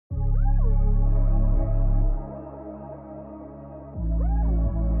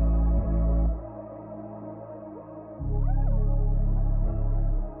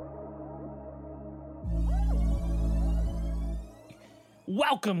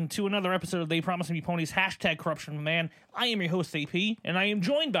Welcome to another episode of They Promise Me Ponies, hashtag corruption man. I am your host, AP, and I am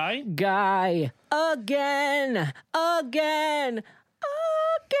joined by... Guy. Again.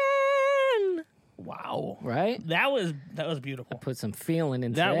 Wow. Right? That was beautiful. Put some feeling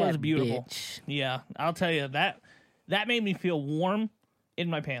into that. That was beautiful. Bitch. Yeah, I'll tell you, that made me feel warm in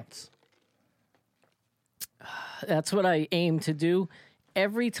my pants. That's what I aim to do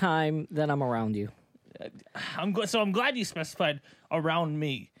every time that I'm around you. I'm glad you specified around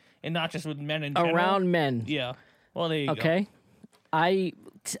me and not just with men in general. Around men. Yeah. Well, there you go. Okay? I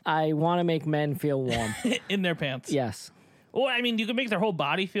want to make men feel warm. In their pants. Yes. Well, I mean, you can make their whole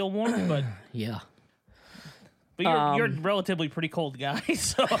body feel warm, but... Yeah. But you're a relatively pretty cold guy,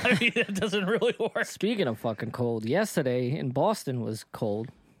 so I mean, it doesn't really work. Speaking of fucking cold, yesterday in Boston was cold.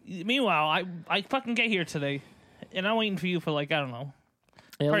 Meanwhile, I fucking get here today, and I'm waiting for you for, like, I don't know.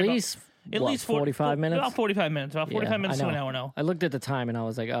 At least 45 minutes? About 45 minutes. About 45 minutes to an hour now. I looked at the time and I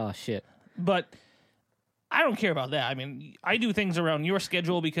was like, oh, shit. But I don't care about that. I mean, I do things around your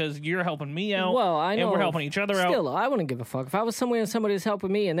schedule because you're helping me out. Well, I know. And we're helping each other out. Still, I wouldn't give a fuck. If I was somewhere and somebody was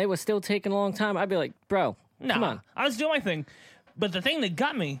helping me and they were still taking a long time, I'd be like, bro, come on. I was doing my thing. But the thing that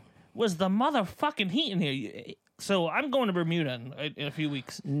got me was the motherfucking heat in here. So I'm going to Bermuda in a few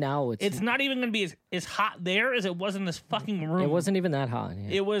weeks. No, it's not even going to be as hot there as it was in this fucking room. It wasn't even that hot.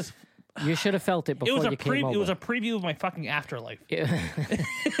 Yeah. It was... You should have felt it before you came over. It was a preview of my fucking afterlife.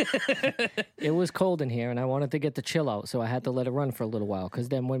 It was cold in here, and I wanted to get the chill out, so I had to let it run for a little while. Because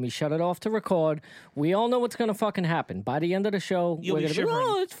then when we shut it off to record, we all know what's going to fucking happen. By the end of the show, we're going to be,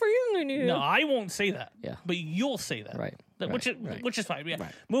 oh, it's freezing in here. No, I won't say that. Yeah. But you'll say that. Right. Which is fine. Yeah.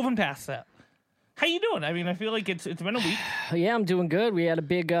 Right. Moving past that. How you doing? I mean, I feel like it's been a week. Yeah, I'm doing good. We had a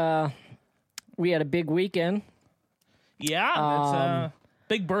big weekend. Yeah, that's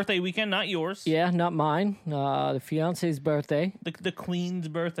big birthday weekend, not yours. Yeah, not mine. The fiance's birthday. The queen's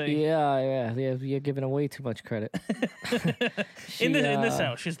birthday. Yeah. You're giving away too much credit. In this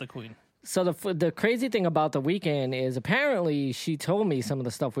house, she's the queen. So the crazy thing about the weekend is apparently she told me some of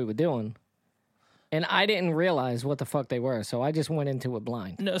the stuff we were doing, and I didn't realize what the fuck they were. So I just went into it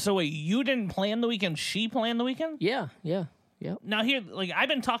blind. No, so wait, you didn't plan the weekend? She planned the weekend? Yeah. Now here, like, I've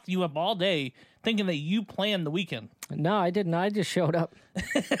been talking you up all day, thinking that you planned the weekend. No, I didn't. I just showed up.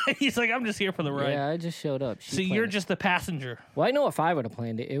 He's like, I'm just here for the ride. Yeah, I just showed up. So you're just the passenger. Well, I know if I would have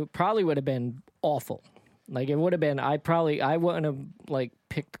planned it, it probably would have been awful. Like, it would have been, I wouldn't have, like,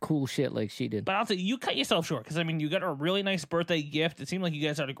 picked cool shit like she did. But I'll say, you cut yourself short, because, I mean, you got a really nice birthday gift. It seemed like you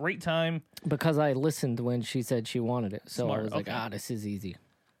guys had a great time. Because I listened when she said she wanted it. So Smart. I was like, this is easy.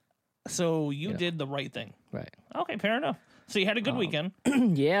 So you did the right thing. Right. Okay, fair enough. So you had a good weekend.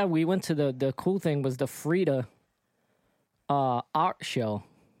 Yeah, we went to the cool thing was the Frida art show.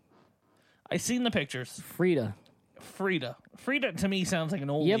 I seen the pictures. Frida to me sounds like an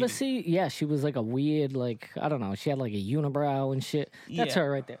old You ever lady. see? Yeah, she was like a weird, like, I don't know. She had like a unibrow and shit. That's Yeah. her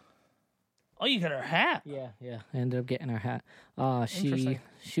right there. Oh, you got her hat. Yeah. I ended up getting her hat. Interesting.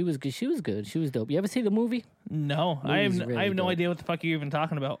 She was good. She was good. She was dope. You ever see the movie? No, I have really no dope. idea what the fuck you're even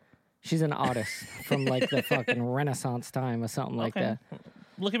talking about. She's an artist from like the fucking Renaissance time or something like Okay. that.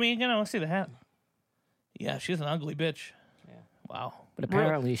 Look at me again. I want to see the hat. Yeah, she's an ugly bitch. Yeah. Wow. But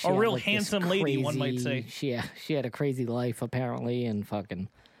apparently she a had, real like, this handsome lady, one might say. She had a crazy life apparently, and fucking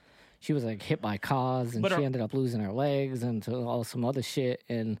she was like hit by cars, and But she ended up losing her legs and to all some other shit.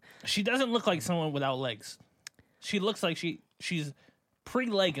 And She doesn't look like someone without legs. She looks like she's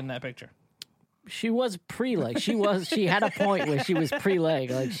pre-leg in that picture. she was pre-leg. She had a point where she was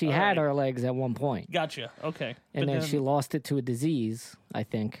pre-leg. Like she had her legs at one point. Gotcha. Okay. And then she lost it to a disease, I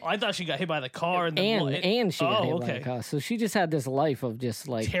think. I thought she got hit by the car and And she got hit by okay. the car. So she just had this life of just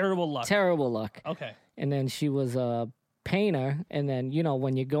like Terrible luck. terrible luck. Okay. And then she was a painter. And then, you know,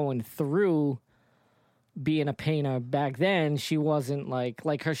 when you're going through being a painter back then, she wasn't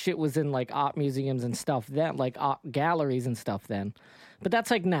like her shit was in like art museums and stuff then, like art galleries and stuff then. But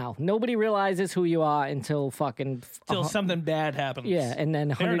that's like now. Nobody realizes who you are until fucking... Till something bad happens. Yeah, and then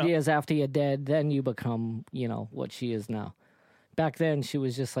Fair 100 enough. years after you're dead, then you become, you know, what she is now. Back then, she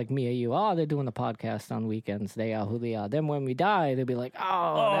was just like me or you. Oh, they're doing the podcast on weekends. They are who they are. Then when we die, they'll be like,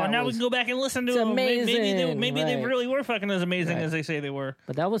 Oh, now we can go back and listen to It's them. amazing, Maybe they right. really were fucking as amazing Right. as they say they were.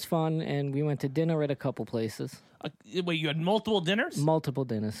 But that was fun, and we went to dinner at a couple places. Wait, you had multiple dinners? Multiple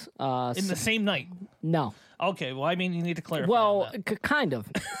dinners. In the same night? No. Okay, well, I mean, you need to clarify Well, that. kind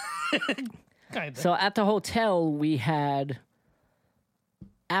of. Kind of. So at the hotel, we had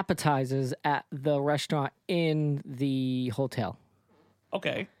appetizers at the restaurant in the hotel.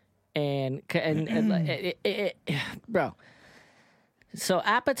 Okay. And bro. So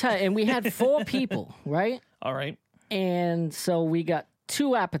appetite, and we had 4 people, right? All right. And so we got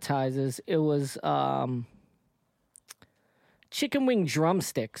 2 appetizers. It was chicken wing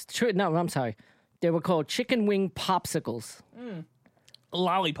drumsticks. No, I'm sorry. They were called chicken wing popsicles.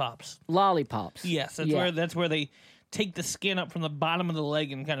 Lollipops. Lollipops. Yes, that's where they take the skin up from the bottom of the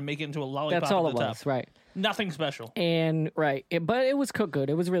leg and kind of make it into a lollipop. That's all at it the was, top. right? Nothing special. And but it was cooked good.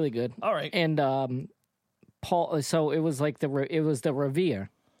 It was really good. All right. And Paul, so it was like the Revere.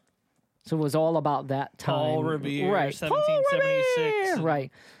 So it was all about that time. Paul Revere, right? 1776. Paul Revere!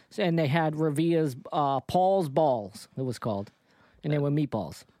 Right. So, and they had Revere's Paul's balls. It was called, and they were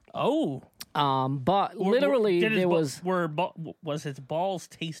meatballs. Oh. But literally there was his balls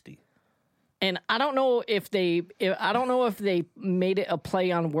tasty? And I don't know if they made it a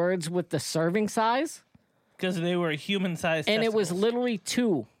play on words with the serving size, because they were human sized. And testicles. it was literally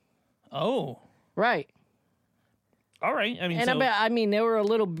 2. Oh. Right. All right. I mean, and I mean, they were a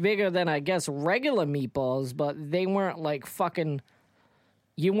little bigger than I guess regular meatballs, but they weren't like fucking.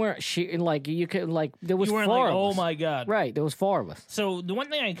 You weren't like you could like there was you weren't 4 like, of us. oh my god. Right, there was 4 of us. So the one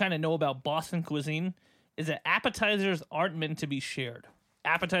thing I kind of know about Boston cuisine is that appetizers aren't meant to be shared.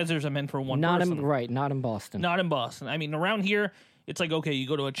 Appetizers are meant for one person. Not in Boston. Not in Boston. I mean, around here, it's like, okay, you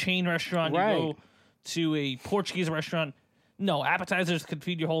go to a chain restaurant, you go to a Portuguese restaurant. No, appetizers could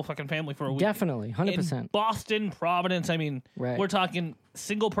feed your whole fucking family for a week. Definitely, 100%. In Boston, Providence, I mean, Right. we're talking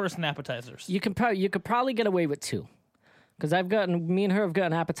single-person appetizers. You could probably get away with 2, because me and her have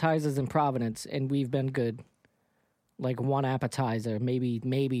gotten appetizers in Providence, and we've been good. Like 1 appetizer,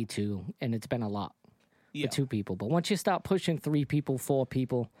 maybe 2, and it's been a lot Yeah. for 2 people. But once you start pushing 3 people, 4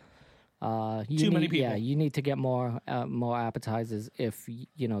 people, Too need, many people. Yeah, you need to get more appetizers if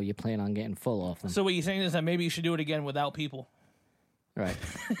you plan on getting full off them. So what you're saying is that maybe you should do it again without people. Right.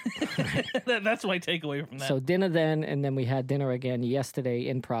 That's my takeaway from that. So dinner then, and then we had dinner again yesterday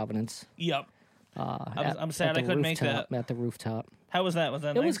in Providence. Yep. I'm sad at I the couldn't make that. At the rooftop. How was that? Was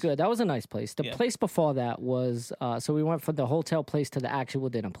that It nice? was good. That was a nice place. The Yeah. place before that was so we went from the hotel place to the actual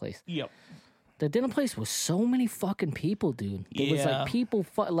dinner place. Yep. The dinner place was so many fucking people, dude. It was Yeah. like people,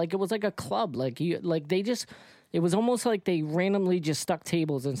 like it was like a club. It was almost like they randomly just stuck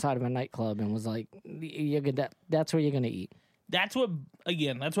tables inside of a nightclub and was like, that's where you're gonna eat. That's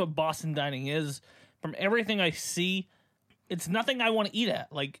what Boston dining is. From everything I see, it's nothing I want to eat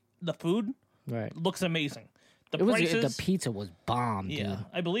at. Like the food Right. looks amazing. The It was prices, the pizza was bomb, dude. yeah,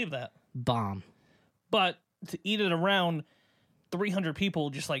 I believe that. Bomb. But to eat it around 300 people,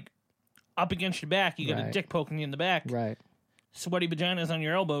 just like up against your back, you get a Right. dick poking you in the back, Right. sweaty vaginas on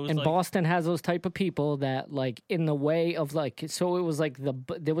your elbows. And like, Boston has those type of people that like in the way of like, so it was like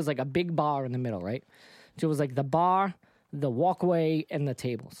there was like a big bar in the middle, right? So it was like the bar, the walkway, and the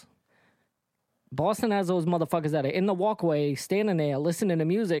tables. Boston has those motherfuckers that are in the walkway, standing there, listening to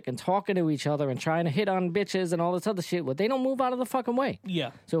music and talking to each other and trying to hit on bitches and all this other shit, but they don't move out of the fucking way.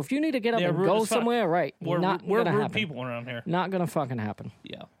 yeah, So if you need to get up They're and rude go as fuck. somewhere, right, we're not rude gonna happen. people around here. Not gonna fucking happen.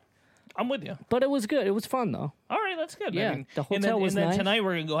 Yeah, I'm with you. But it was good. It was fun though, All right, that's good. Yeah, I mean, the and then, hotel was and then nice. tonight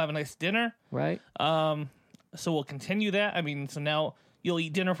we're gonna go have a nice dinner. right? So we'll continue that. I mean, so now you'll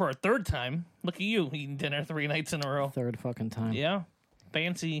eat dinner for a 3rd time. Look at you eating dinner 3 nights in a row. Third fucking time. Yeah,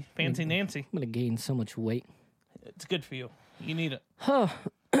 fancy Nancy. I'm gonna gain so much weight. It's good for you. You need it.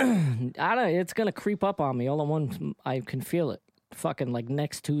 It's gonna creep up on me all at once. I can feel it. Fucking like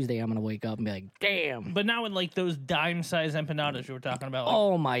next Tuesday, I'm gonna wake up and be like, "Damn!" But not with like those dime-sized empanadas you were talking about. Like,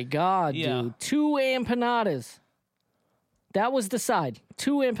 Oh my god, Yeah. dude! 2 empanadas. That was the side.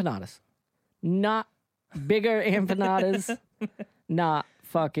 2 empanadas, not bigger empanadas. Not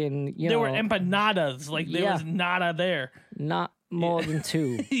fucking. there were empanadas. Like there Yeah. was nada there. Not more than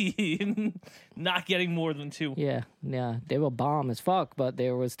 2. Not getting more than 2. Yeah, they were bomb as fuck, but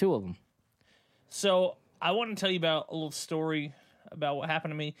there was 2 of them. So I want to tell you about a little story about what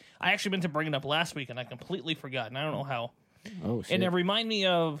happened to me. I actually meant to bring it up last week, and I completely forgot, and I don't know how. Oh shit! And it reminded me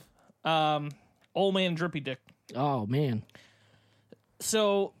of Old Man Drippy Dick. Oh man.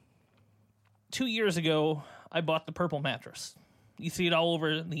 So 2 years ago, I bought the purple mattress. You see it all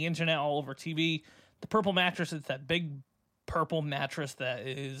over the internet, all over TV. The purple mattress, it's that big purple mattress that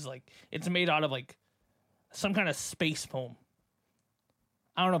is like, it's made out of like some kind of space foam.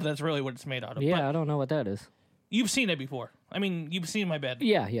 I don't know if that's really what it's made out of. Yeah, but I don't know what that is. you've seen it before. I mean, you've seen my bed.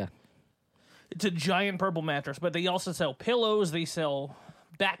 Yeah. It's a giant purple mattress, but they also sell pillows. They sell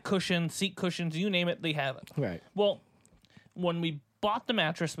back cushions, seat cushions, you name it, they have it. Right. Well, when we bought the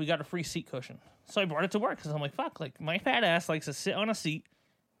mattress, we got a free seat cushion. So I brought it to work because I'm like, fuck, like my fat ass likes to sit on a seat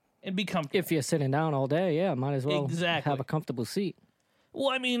and be comfortable. If you're sitting down all day, yeah, might as well Exactly. have a comfortable seat. Well,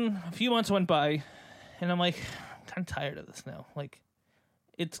 I mean, a few months went by, and I'm like, I'm kind of tired of this now. Like,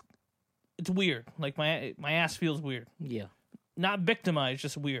 it's weird. Like my ass feels weird. Yeah. Not victimized,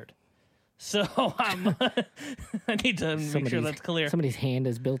 just weird. So I need to make sure that's clear. Somebody's hand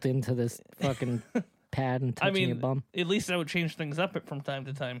is built into this fucking pad and touching your bum. At least I would change things up from time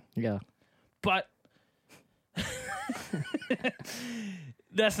to time. Yeah. But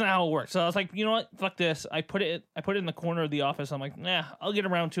that's not how it works. So I was like, you know what? Fuck this. I put it in the corner of the office. I'm like, nah, I'll get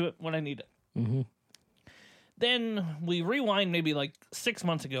around to it when I need it. Mm-hmm. Then we rewind maybe like 6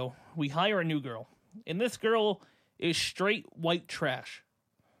 months ago. We hire a new girl. And this girl is straight white trash.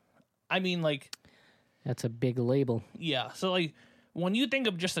 I mean, like... That's a big label. Yeah. So, like, when you think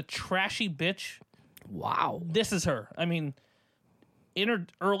of just a trashy bitch... Wow. This is her. I mean, in her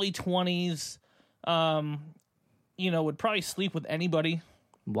early 20s, would probably sleep with anybody.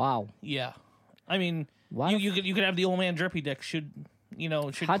 Wow. Yeah. I mean, Why you could have the old man drippy dick.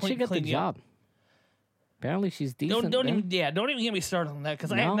 How'd she get the job? Apparently she's decent. Don't even get me started on that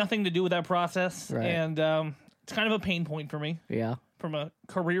because I had nothing to do with that process, right. And it's kind of a pain point for me. Yeah, from a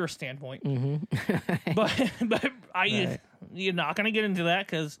career standpoint. Mm-hmm. but you're not gonna get into that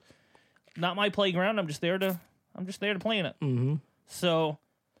because not my playground. I'm just there to play in it. Mm-hmm. So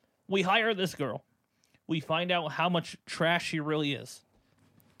we hire this girl. We find out how much trash she really is.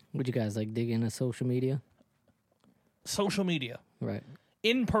 Would you guys like dig into social media? Social media, right?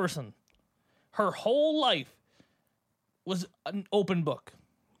 In person. Her whole life was an open book.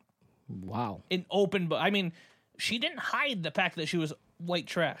 Wow. An open book. I mean, she didn't hide the fact that she was white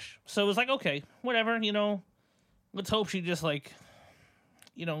trash. So it was like, okay, whatever, let's hope she just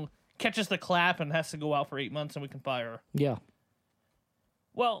catches the clap and has to go out for 8 months and we can fire her. Yeah.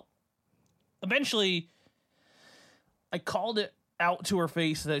 Well, eventually, I called it out to her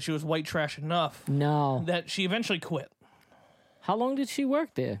face that she was white trash enough. No. That she eventually quit. How long did she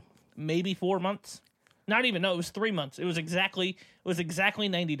work there? Maybe 4 months. Not even. No, it was 3 months. It was exactly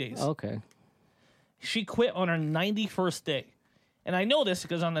 90 days. Okay. She quit on her 91st day. And I know this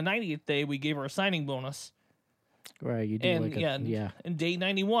because on the 90th day, we gave her a signing bonus. Right, you do. And And day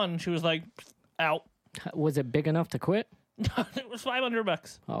 91, she was like, out. Was it big enough to quit? It was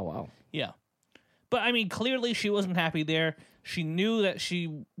 $500. Oh, wow. Yeah. But, I mean, clearly she wasn't happy there. She knew that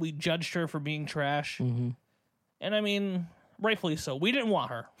we judged her for being trash. Mm-hmm. And, I mean, rightfully so. We didn't want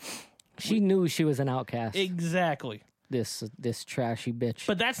her. She knew she was an outcast. Exactly. This trashy bitch.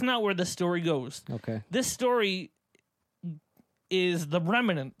 But that's not where the story goes. Okay. This story is the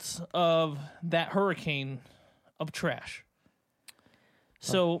remnants of that hurricane of trash.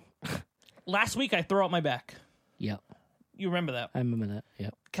 So, last week I threw out my back. Yep. You remember that? I remember that.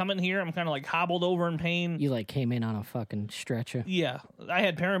 Yep. Coming here, I'm kind of like hobbled over in pain. You came in on a fucking stretcher. Yeah. I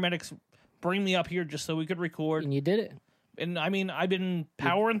had paramedics bring me up here just so we could record. And you did it. And I mean, I've been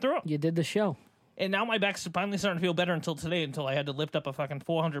powering through it. You did the show. And now my back's finally starting to feel better until today, until I had to lift up a fucking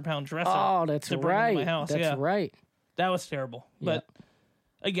 400-pound dresser. Oh, that's to bring right. It to my house. That's right. That was terrible. But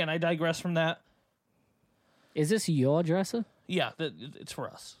again, I digress from that. Is this your dresser? Yeah, it's for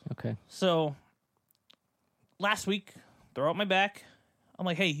us. Okay. So last week, throw out my back. I'm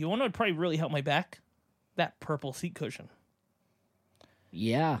like, hey, you want to probably really help my back? That purple seat cushion.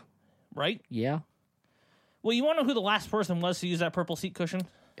 Yeah. Right? Yeah. Well, you want to know who the last person was to use that purple seat cushion?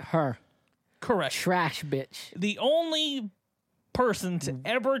 Her. Correct. Trash bitch. The only person to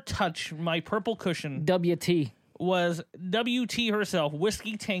ever touch my purple cushion WT was WT herself,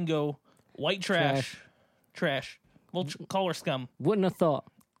 Whiskey Tango, white trash. Trash. We'll call her scum. Wouldn't have thought.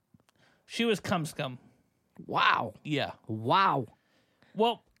 She was cum scum. Wow. Yeah. Wow.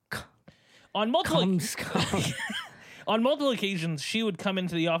 Well, on multiple on multiple occasions, she would come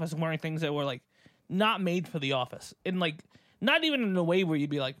into the office wearing things that were like not made for the office, and like not even in a way where you'd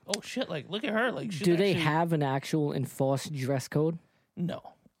be like, "Oh shit!" Like, look at her. Like, do they have an actual enforced dress code? No,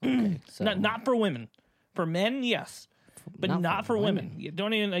 okay, so. not for women. For men, yes, but not for women. You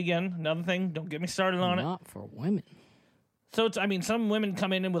don't even. Again, another thing. Don't get me started on it. Not for women. So it's. I mean, some women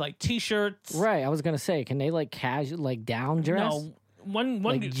come in with like t-shirts. Right. I was gonna say, can they like casual, like down dress? No. One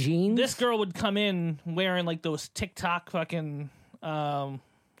like jeans. This girl would come in wearing like those TikTok fucking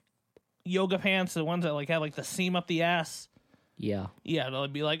yoga pants, the ones that like have like the seam up the ass. Yeah. Yeah,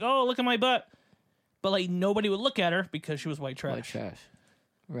 they'd be like, "Oh, look at my butt," but like nobody would look at her because she was white trash. White trash.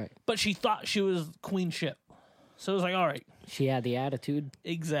 Right. But she thought she was queen shit, so it was like, all right. She had the attitude.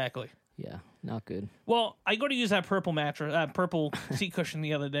 Exactly. Yeah, not good. Well, I go to use that purple mattress, purple seat cushion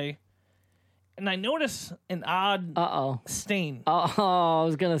the other day. And I noticed an odd stain. I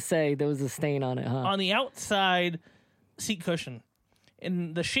was going to say there was a stain on it, huh? On the outside seat cushion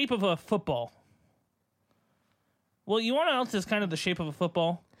in the shape of a football. Well, you want to know else is kind of the shape of a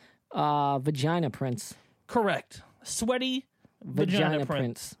football? Vagina prints. Correct. Sweaty vagina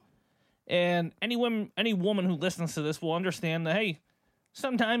prints. And any woman who listens to this will understand that, hey,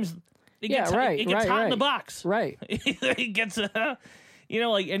 sometimes it Yeah, gets, right, it gets right, hot in the right. box. Right. It gets,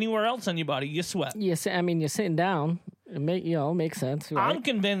 like anywhere else on your body, you sweat. Yes, I mean, you're sitting down. It makes sense, right? I'm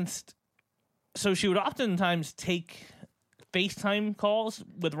convinced. So she would oftentimes take FaceTime calls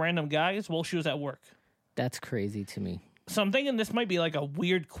with random guys while she was at work. That's crazy to me. So I'm thinking this might be like a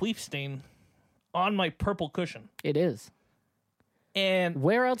weird queef stain on my purple cushion. It is. And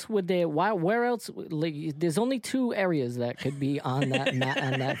Where else would they? Why? Where else? Like, there's only two areas that could be on that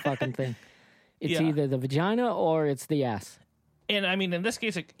on that fucking thing. It's Yeah. either the vagina or it's the ass. I mean, in this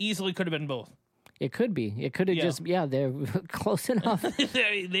case, it easily could have been both. It could be. It could have Yeah. just. Yeah, they're close enough.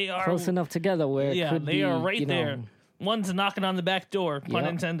 they are Close enough together where it Yeah, could they be. are right you know, there. One's knocking on the back door, pun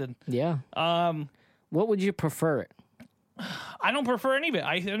Yep. intended. Yeah. What would you prefer it? I don't prefer any of it.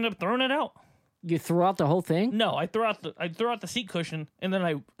 I end up throwing it out. You threw out the whole thing? No, I threw out the seat cushion, and then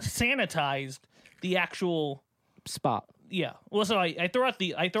I sanitized the actual. Spot. Yeah. Well, so I throw out the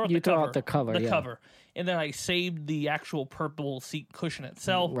You the throw cover, out the cover, the yeah. cover, and then I saved the actual purple seat cushion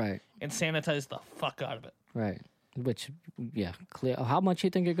itself, Right. and sanitized the fuck out of it. Right. Which, yeah, clear. How much you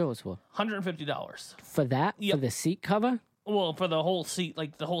think it goes for? $150. For that? Yep. For the seat cover? Well, for the whole seat,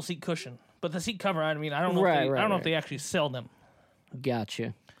 like the whole seat cushion, but the seat cover. I mean, I don't know. Right, if they, right, I don't know right. if they actually sell them.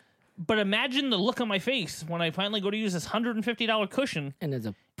 Gotcha. But imagine the look on my face when I finally go to use this $150 cushion, And there's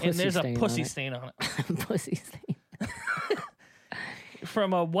a pussy and there's stain a pussy on stain on it it. Pussy stain.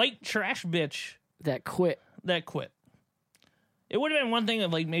 from a white trash bitch That quit. that quit. It would have been one thing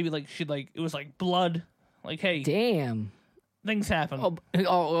of like maybe like she'd like it was like blood, like hey, Damn. things happen.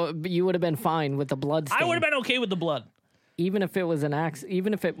 But you would have been fine with the blood stain. I would have been okay with the blood. Even if it was an accident.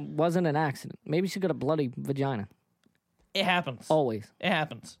 Even if it wasn't an accident. Maybe she got a bloody vagina. It happens. Always. It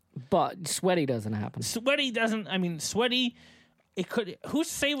happens. But sweaty doesn't happen. Sweaty doesn't. I mean, sweaty. It could. Who's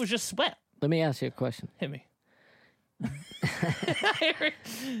to say it was just sweat? Let me ask you a question. Hit me.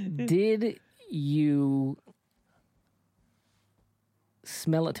 Did you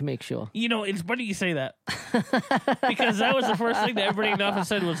smell it to make sure? You know, it's funny you say that because that was the first thing that everybody in the office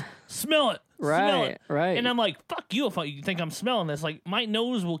said was smell it, smell Right, it, right. And I'm like, fuck you if you think I'm smelling this. Like my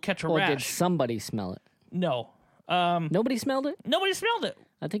nose will catch a Or did rash. somebody smell it? No, Nobody smelled it? nobody smelled it.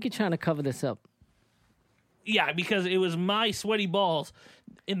 I think you're trying to cover this up. Yeah, because it was my sweaty balls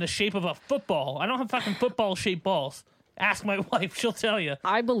in the shape of a football. I don't have fucking football shaped balls. Ask my wife; she'll tell you.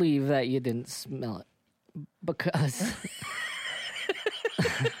 I believe that you didn't smell it because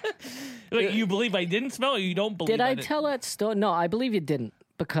Like, you believe I didn't smell it? Or you don't believe? did I didn't? tell that story? No, I believe you didn't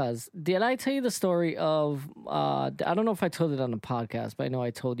because did I tell you the story of I don't know if I told it on the podcast, but I know I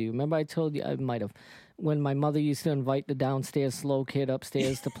told you. Remember I told you I might have when my mother used to invite the downstairs slow kid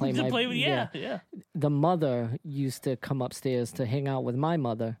upstairs to play To my play with, yeah. The mother used to come upstairs to hang out with my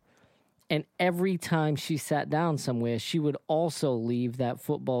mother. And every time she sat down somewhere, she would also leave that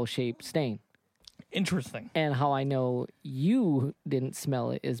football shaped stain. Interesting. And how I know you didn't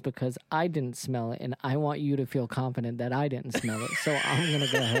smell it is because I didn't smell it, and I want you to feel confident that I didn't smell it. So I'm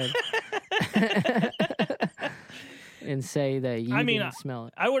gonna go ahead and say that you didn't smell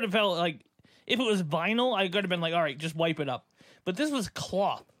it. I would have felt like if it was vinyl, I could have been like, all right, just wipe it up. But this was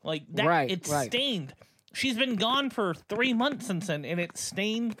cloth, like that. Right, it's right. stained. She's been gone for 3 months since then, and it's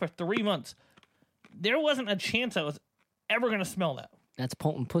stained for 3 months. There wasn't a chance I was ever gonna smell that. That's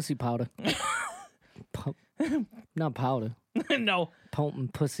potent pussy powder. Not powder. No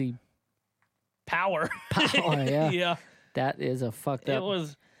Potent pussy power. power. Yeah, Yeah, that is a fucked it up.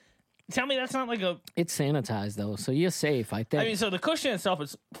 was. Tell me that's not like a. It's sanitized though, so you're safe. I think. I mean, so the cushion itself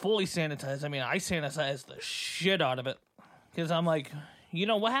is fully sanitized. I mean, I sanitized the shit out of it because I'm like, you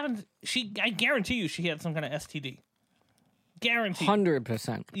know what happened? I guarantee you, she had some kind of STD. Guaranteed.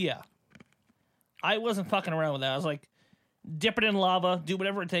 100%. Yeah. I wasn't fucking around with that. I was like, dip it in lava, do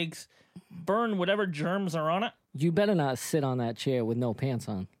whatever it takes, burn whatever germs are on it. You better not sit on that chair with no pants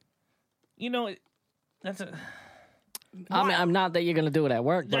on. You know, that's a. I mean, I'm not that you're gonna do it at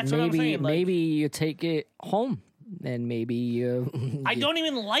work, but That's what I'm maybe saying, like- maybe you take it home, and maybe you. I don't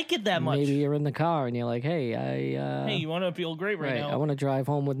even like it that much. Maybe you're in the car and you're like, "Hey, Hey, you want to feel great right, right, I now? want to drive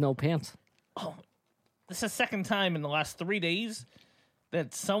home with no pants." This is the second time in the last 3 days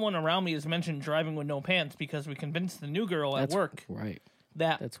that someone around me has mentioned driving with no pants because we convinced the new girl at That's work right.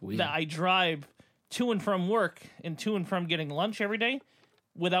 that That's weird. that I drive to and from work and to and from getting lunch every day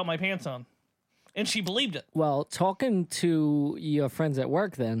without my pants on. And she believed it. Well, talking to your friends at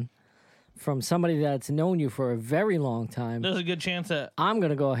work, then, from somebody that's known you for a very long time, There's a good chance that I'm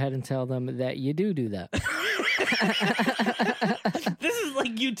gonna go ahead and tell them that you do that. This is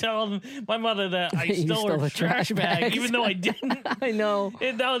like you telling my mother that I You stole stole her a trash trash bag, bag. even though I didn't. I know.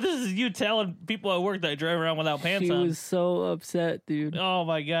 And now this is you telling people at work that I drive around without pants She on. was so upset, dude. Oh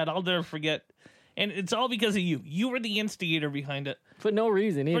my god, I'll never forget. And it's all because of you. You were the instigator behind it. For no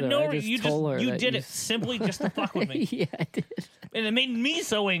reason either. For no I reason, just told her you that did it simply just to fuck with me. Yeah, I did. And it made me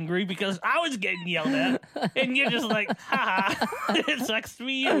so angry because I was getting yelled at. And you're just like, ha, it sucks to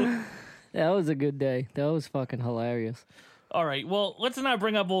be you. That was a good day. That was fucking hilarious. All right, well, let's not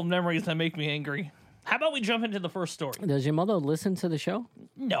bring up old memories that make me angry. How about we jump into the first story? Does your mother listen to the show?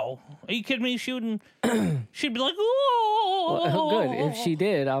 No. Are you kidding me? She'd be like, oh. Well, good. If she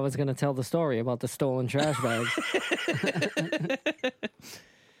did, I was going to tell the story about the stolen trash bags.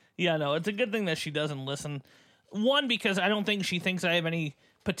 Yeah, no, it's a good thing that she doesn't listen. One, because I don't think she thinks I have any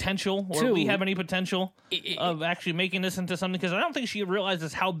potential, or Two, we have any potential of actually making this into something, because I don't think she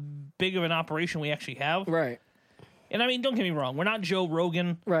realizes how big of an operation we actually have. Right. And I mean, don't get me wrong, we're not Joe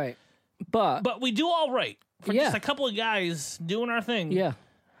Rogan, Right. But we do all right. For Yeah. just a couple of guys doing our thing, yeah.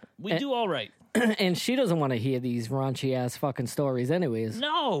 we do all right. And she doesn't want to hear these raunchy ass fucking stories anyways.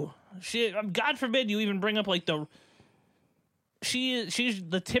 No, God forbid you even bring up like she's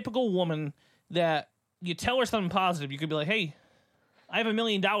the typical woman that you tell her something positive, you could be like, hey, I have $1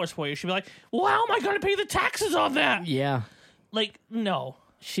 million for you. She'd be like, well, how am I going to pay the taxes on that? Yeah. Like, no.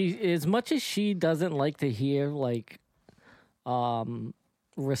 She, as much as she doesn't like to hear like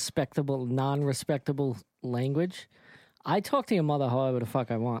respectable, non-respectable language, I talk to your mother however the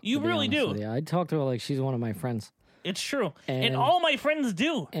fuck I want. You to be really honest do. with you. I talk to her like she's one of my friends. It's true. And And- all my friends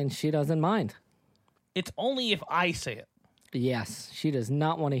do. And she doesn't mind. It's only if I say it. Yes, she does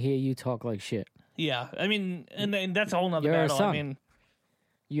not want to hear you talk like shit. Yeah. I mean, and that's a whole nother You're her battle. son. I mean,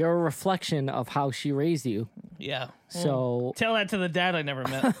 You're a reflection of how she raised you. yeah. So, Tell that to the dad I never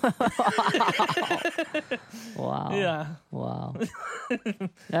met. wow. Yeah. Wow.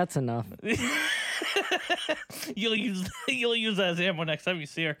 That's enough. You'll use that as ammo next time you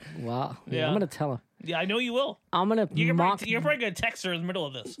see her. Wow. Yeah, Yeah. I'm going to tell her. Yeah, I know you will. I'm going to You're mock. probably gonna text her in the middle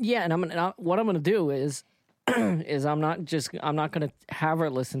of this. Yeah, and what I'm going to do is I'm not going to have her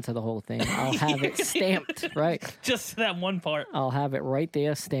listen to the whole thing. I'll have it stamped, right? Just that one part. I'll have it right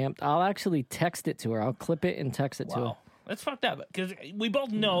there stamped. I'll actually text it to her. I'll clip it and text it to her. Wow, that's fucked up. Because we both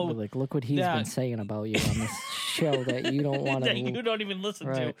Be know like, look what he's that- been saying about you on this show that you don't want that you to. don't even listen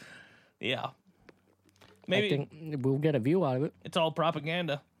to. Right. Yeah, I maybe think we'll get a view out of it. it's all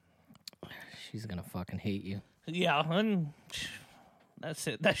propaganda. She's gonna fucking hate you. Yeah, and that's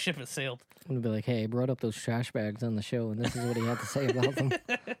it. That ship has sailed. I'm gonna be like, hey, I brought up those trash bags on the show, and this is what he had to say about them.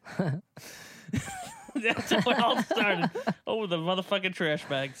 That's how it all started. Over the motherfucking trash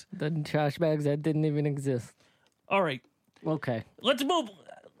bags. The trash bags that didn't even exist. All right, Okay, let's move.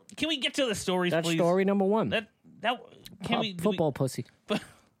 Can we get to the stories, that's please? story number one. That can we Football pussy. But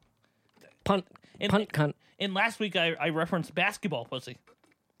Punt. And- Punt cunt. and last week I referenced basketball pussy.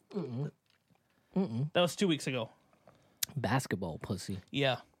 That was 2 weeks ago. Basketball pussy.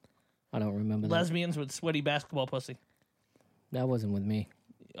 Yeah, I don't remember that. lesbians with sweaty basketball pussy. That wasn't with me.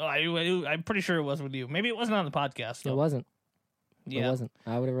 Oh, I'm pretty sure it was with you. Maybe it wasn't on the podcast. It Though. wasn't. Yeah. It wasn't.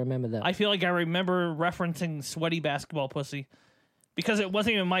 I would have remembered that. I feel like I remember referencing sweaty basketball pussy because it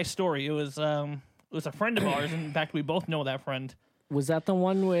wasn't even my story. It was a friend of ours. In fact, we both know that friend. Was that the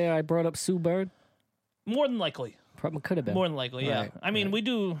one where I brought up Sue Bird? More than likely. Probably could have been. More than likely, yeah. Right, I mean, we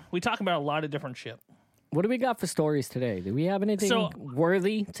talk about a lot of different shit. What do we got for stories today? Do we have anything So-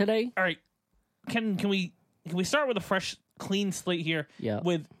 worthy today? All right, can we start with a fresh, clean slate here? Yeah.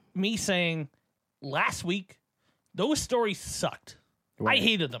 With me saying last week those stories sucked. Right. I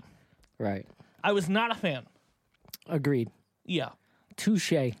hated them. Right. I was not a fan. Agreed. Yeah,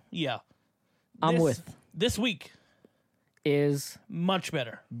 Touche. yeah. I'm with. This week. Is Much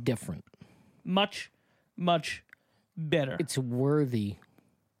better. different. Much better. It's worthy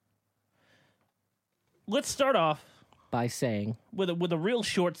Let's start off by saying, with a real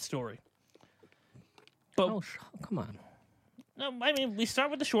short story. But "Oh, come on." no, I mean, we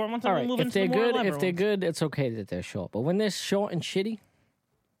start with the short ones and All we'll right. move If into they're the more good, elaborate if they're ones. good, it's okay that they're short. But when they're short and shitty,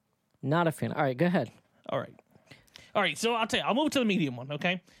 not a fan. All right, go ahead. All right. So I'll tell you. I'll move to the medium one.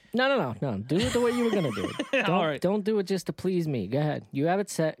 Okay. No. Do it the way you were gonna do it. Don't, All right. Don't do it just to please me. Go ahead. You have it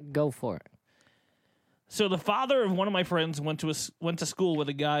set. Go for it. So the father of one of my friends went to school with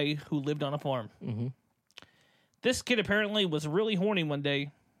a guy who lived on a farm. Mm-hmm. This kid apparently was really horny one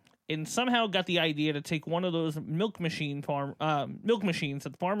day, and somehow got the idea to take one of those milk machines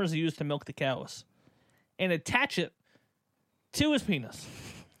that farmers use to milk the cows, and attach it to his penis.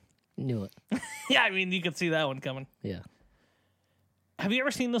 Knew it. Yeah, I mean you could see that one coming. Yeah. Have you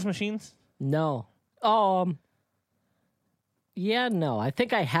ever seen those machines? No. Yeah, no. I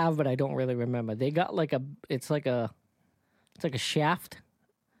think I have, but I don't really remember. They got like it's like a shaft,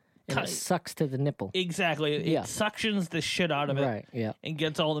 and it sucks to the nipple. Exactly. It Yeah. suctions the shit out of it Right, yeah. and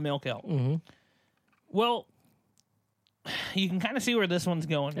gets all the milk out. Mm-hmm. Well, you can kind of see where this one's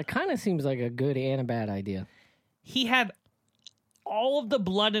going. It kind of seems like a good and a bad idea. He had all of the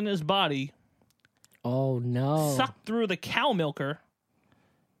blood in his body Oh, no. sucked through the cow milker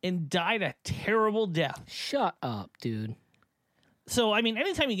and died a terrible death. Shut up, dude. So, I mean,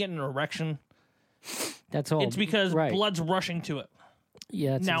 anytime you get an erection, That's all. it's because right. blood's rushing to it.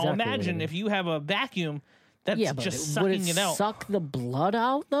 Yeah, that's Now, exactly what imagine it if you have a vacuum that's is. Yeah, but just would sucking it out. suck the blood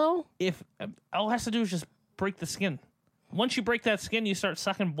out, though? If all it has to do is just break the skin. Once you break that skin, you start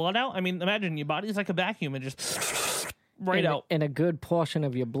sucking blood out. I mean, imagine your body's like a vacuum and just right out. And a good portion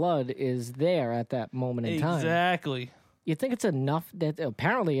of your blood is there at that moment in time. Exactly. You think it's enough that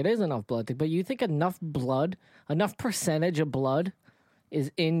apparently it is enough blood, but you think enough percentage of blood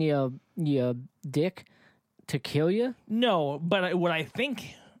is in your dick to kill you? No, but what I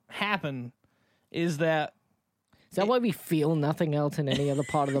think happened is that Is that why we feel nothing else in any other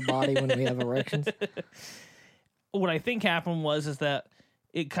part of the body when we have erections? what I think happened is that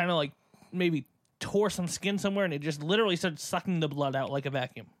it kind of like maybe tore some skin somewhere and it just literally started sucking the blood out like a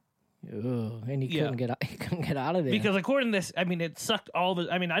vacuum. Ugh, and he Yeah. couldn't get out of there. Because according to this, I mean, it sucked all of his.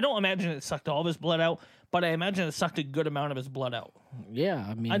 I mean, I don't imagine it sucked all of his blood out, but I imagine it sucked a good amount of his blood out. Yeah,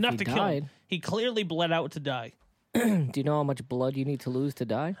 I mean, Enough if to he kill died, him. He clearly bled out to die. do you know how much blood you need to lose to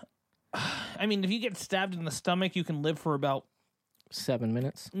die? I mean, if you get stabbed in the stomach, you can live for about 7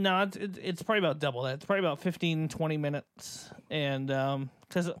 minutes. no, it's probably about double that. It's probably about 15, 20 minutes, and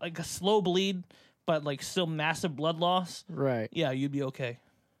because like a slow bleed, but like still massive blood loss. Right. Yeah, you'd be okay.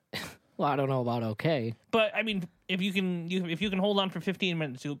 Well, I don't know about okay. But I mean, if you can hold on for 15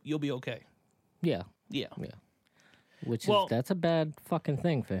 minutes, you'll be okay. Yeah. Yeah. Which Well, is that's a bad fucking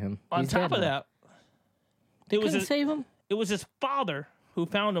thing for him. On He's top dead of now. that, They it was couldn't save him. it was his father who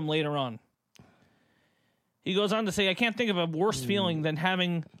found him later on. He goes on to say, "I can't think of a worse feeling than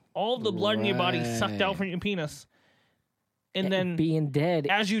having all the blood in your body sucked out Right. from your penis, and then." Being dead.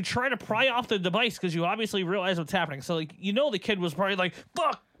 As you try to pry off the device, because you obviously realize what's happening. So, like, you know, the kid was probably like,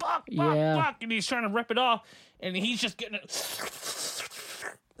 fuck, Yeah. fuck, and he's trying to rip it off, and he's just getting it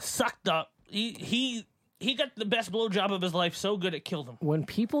sucked up. He got the best blowjob of his life, so good it killed him. When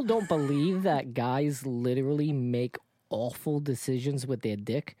people don't believe that guys literally make awful decisions with their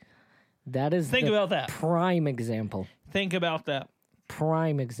dick, that is Think the about that. prime example. Think about that.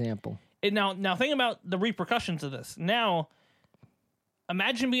 Prime example. And now think about the repercussions of this. Now,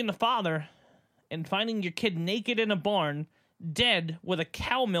 imagine being the father and finding your kid naked in a barn, dead, with a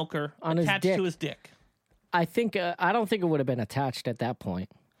cow milker On his attached dick. to his dick. I don't think it would have been attached at that point.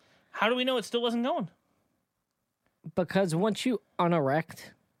 How do we know it still wasn't going? Because once you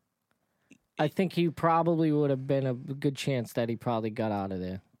unerect, I think he probably would have been a good chance that he probably got out of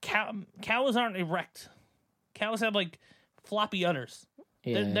there. Cows aren't erect. Cows have like floppy udders.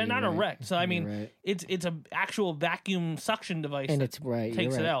 Yeah, They're not you're right. erect. So I You're mean, right. it's a actual vacuum suction device And that it's right.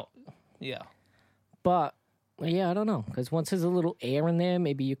 takes you're it right. out. Yeah. But yeah, I don't know. Because once there's a little air in there,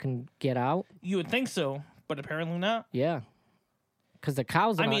 maybe you can get out. You would think so, but apparently not. Yeah. Because the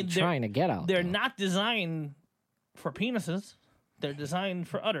cows are I mean, not they're- trying to get out. They're not designed for penises. They're designed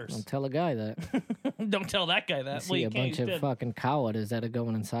for udders. Don't tell a guy that. Don't tell that guy that. You Well, see you a can't. bunch He's of dead. fucking cow udders that are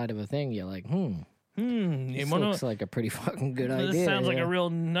going inside of a thing. You're like, You this wanna- looks like a pretty fucking good idea. this sounds like yeah. a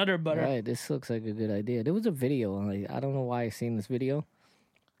real nutter butter. Right, this looks like a good idea. There was a video. I don't know why I seen this video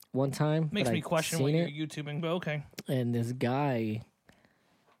one time. Makes but me I'd question seen what it, you're YouTubing, but okay. and this guy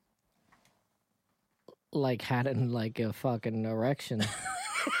like had an, like a fucking erection,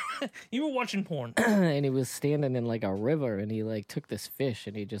 You were watching porn. and he was standing in like a river, and he like took this fish,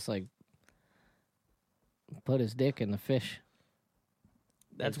 and he just like put his dick in the fish.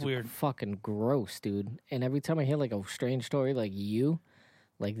 That's It's weird. Fucking gross, dude. And every time I hear like a strange story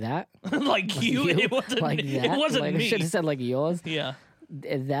like that, Like you, it wasn't. like me. that, It wasn't like, I me. should have said like yours. Yeah.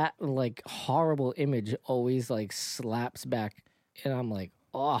 That like horrible image always like slaps back, and I'm like,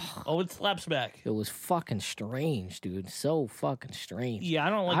 oh, Oh, it slaps back. it was fucking strange, dude. So fucking strange. Yeah, I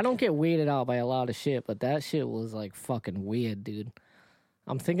don't like. I don't get weirded out by a lot of shit, but that shit was like fucking weird, dude.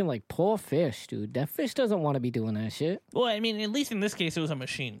 I'm thinking like, poor fish, dude. That fish doesn't want to be doing that shit. Well, I mean, at least in this case, it was a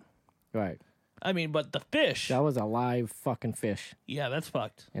machine. Right. I mean, but the fish. That was a live fucking fish, Yeah, that's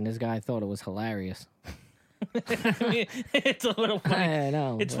fucked. and this guy thought it was hilarious. It's a little funny. I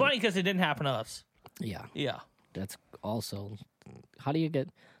know. It's but- funny because it didn't happen to us. Yeah. Yeah. That's also. How do you get?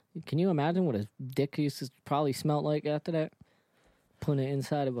 Can you imagine what his dick used to probably smell like after that? Putting it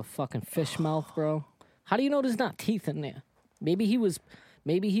inside of a fucking fish mouth, bro. How do you know there's not teeth in there? Maybe he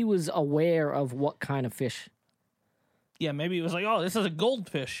was aware of what kind of fish. Yeah, maybe it was like, oh, this is a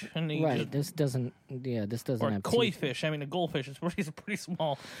goldfish, and he Right. just, This doesn't or a have koi teeth. fish. I mean, a goldfish is pretty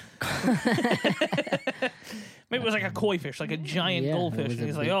small. Maybe it was like a koi fish, like a giant Yeah, it goldfish. was And a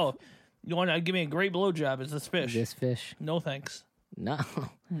he's like, big- oh, you want to give me a great blowjob? Is this fish? This fish. No thanks. No.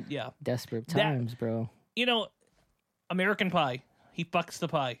 Yeah. Desperate That- times, bro. You know, American Pie. He fucks the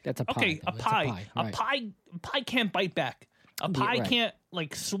pie. That's a pie, Okay, though. a It's a pie. pie, A right. pie can't bite back. A pie right. can't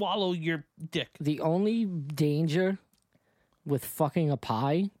like swallow your dick. The only danger with fucking a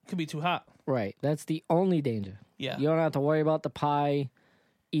pie, Could be too hot. right? That's the only danger. Yeah. You don't have to worry about the pie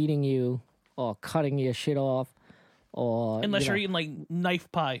eating you or cutting your shit off or Unless you you're know. eating like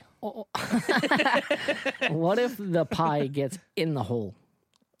knife pie. What if the pie gets in the hole?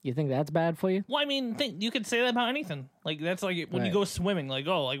 You think that's bad for you? Well, I mean, you could say that about anything. Like that's like when you Right. go swimming. Like,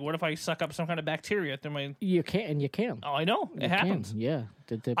 oh, like what if I suck up some kind of bacteria through my? You can. You can. Oh, I know it happens. Yeah.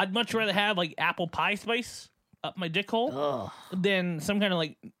 I'd much rather have like apple pie spice up my dick hole than some kind of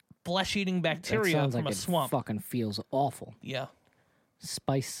like flesh-eating That bacteria sounds from like a it swamp. fucking feels awful. Yeah,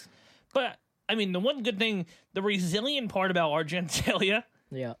 Spice. but I mean, the one good thing, the resilient part about our genitalia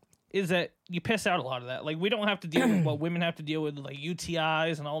Yeah. is that you piss out a lot of that. Like we don't have to deal with what women have to deal with, like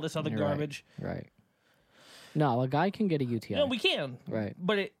UTIs and all this other Right. garbage. Right. No, a guy can get a UTI. No, we can. Right.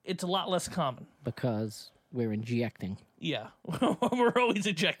 But it's a lot less common. Because we're injecting. Yeah, we're always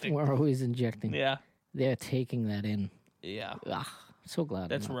ejecting. We're always injecting. Yeah, They're taking that in. yeah. Ugh, so glad. I'm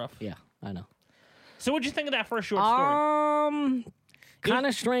That's not. rough. Yeah, I know. So what'd you think of that first short story? Kind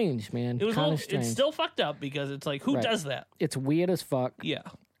of strange, man. It was Kind all, of strange. it's still fucked up because it's like, who Right. does that? It's weird as fuck. Yeah.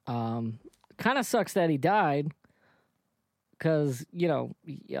 Kind of sucks that he died. Because, you know,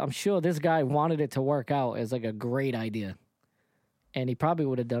 I'm sure this guy wanted it to work out as like a great idea. And he probably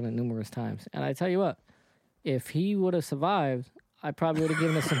would have done it numerous times. And I tell you what, if he would have survived, I probably would have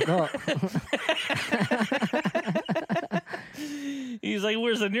given it some thought. He's like,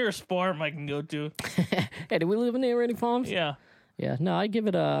 where's the nearest farm I can go to? Hey, do we live near any farms? Yeah. Yeah, no, I give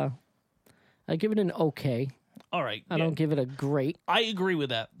it an okay. All right. I yeah. don't give it a great. I agree with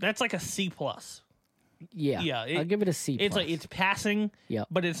that. That's like a C plus. Yeah, Yeah, I'll give it a C+. It's like it's passing, Yep.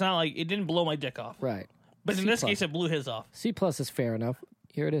 but it's not like it didn't blow my dick off. right. But in C this plus. case, it blew his off. C+ is fair enough.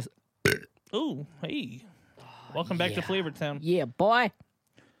 Here it is. Ooh, hey. Welcome back to yeah. Flavor Town. Yeah, boy.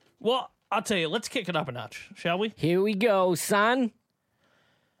 Well, I'll tell you, let's kick it up a notch, shall we? Here we go, son.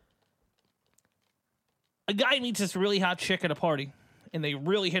 A guy meets this really hot chick at a party, and they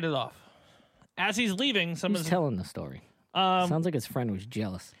really hit it off. As he's leaving, Who's someone's telling the story? Sounds like his friend was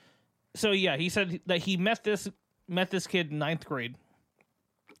jealous. so yeah, he said that he met this kid in 9th grade,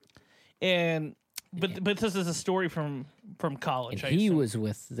 and but this is a story from college. And I he assume. was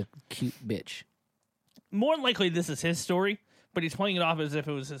with the cute bitch. More than likely this is his story, but he's playing it off as if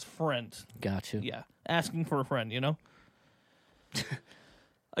it was his friend. Gotcha. Yeah, asking for a friend, you know.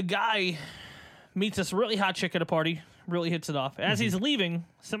 A guy meets this really hot chick at a party, really hits it off. As he's leaving,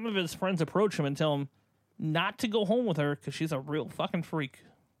 some of his friends approach him and tell him not to go home with her because she's a real fucking freak.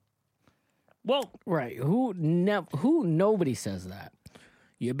 Well, Right. Who nobody says that.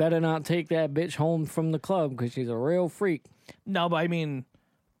 You better not take that bitch home from the club because she's a real freak. no, but I mean,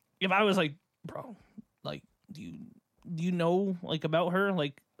 if I was like, bro, like, do you know like about her?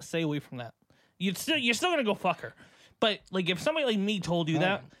 Like, stay away from that. You're still gonna go fuck her. But like, if somebody like me told you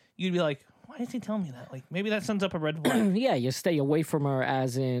that, you'd be like, why is he telling me that? Like, maybe that sends up a red flag. Yeah, you stay away from her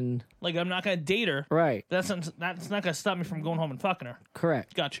as in Like, I'm not gonna date her. right. That's not gonna stop me from going home and fucking her.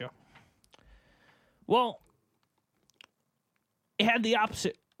 Correct. Gotcha. Well, it had the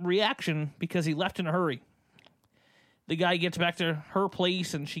opposite reaction because he left in a hurry. The guy gets back to her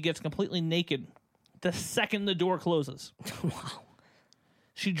place and she gets completely naked the second the door closes. Wow.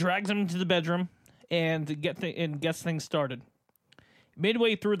 She drags him into the bedroom and gets things started.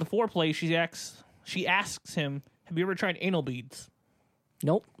 Midway through the foreplay, she asks him, "Have you ever tried anal beads?"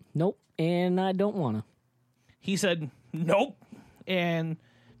 Nope. And I don't wanna. He said, "Nope," and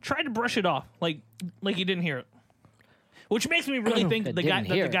tried to brush it off, like he didn't hear it. Which makes me really think That the didn't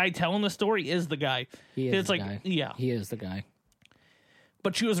hear it. guy telling the story is the guy. He is It's the like, guy. yeah. He is the guy.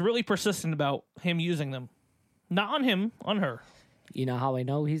 But she was really persistent about him using them. Not on him, on her. You know how I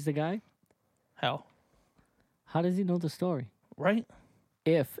know he's the guy? How? How does he know the story? Right?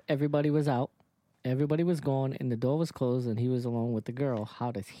 If everybody was out, everybody was gone, and the door was closed, and he was alone with the girl,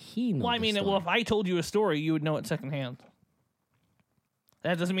 how does he know? Well, I the mean, story? well, if I told you a story, you would know it secondhand.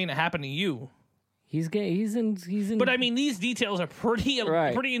 That doesn't mean it happened to you. he's gay. He's in. But I mean, these details are pretty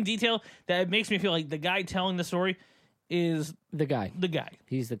Right. in detail that it makes me feel like the guy telling the story is the guy. the guy.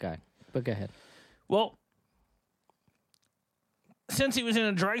 He's the guy. But go ahead. Well, since he was in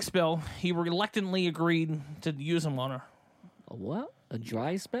a dry spell, he reluctantly agreed to use him on her. A what? A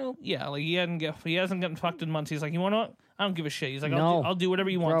dry spell? Yeah, like he hasn't gotten fucked in months. He's like, you want what? I don't give a shit. He's like, No. I'll do whatever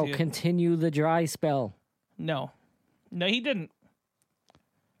you want. Bro, to. continue the dry spell. No, he didn't.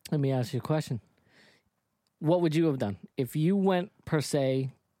 Let me ask you a question. What would you have done if you went per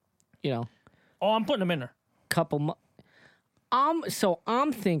se, Oh, I'm putting him in there. couple so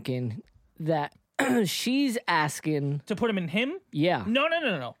I'm thinking that she's asking, To put him in him? yeah.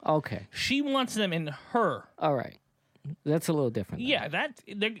 No. Okay. She wants them in her. All right. That's a little different. Yeah,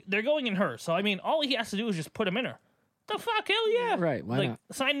 they're going in her. So I mean, all he has to do is just put him in her. The fuck, hell yeah! Right, why not?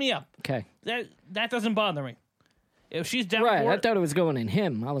 Sign me up. Okay. That doesn't bother me. If she's down Right. for I it, thought it was going in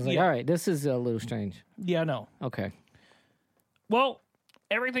him. I was like, Yeah. all right, this is a little strange. yeah, no. Okay. Well,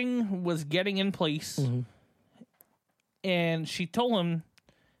 everything was getting in place, and she told him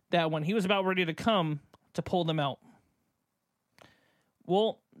that when he was about ready to come, to pull them out.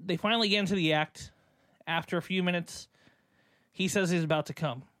 Well, they finally get into the act. After a few minutes, he says he's about to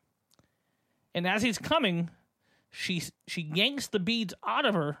come. And as he's coming, she yanks the beads out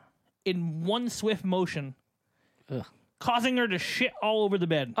of her in one swift motion, Ugh. causing her to shit all over the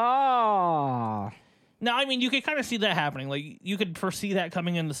bed. Oh. Now, I mean, you could kind of see that happening. Like, you could foresee that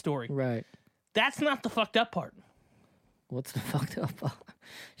coming in the story. Right. That's not the fucked up part. What's the fucked up?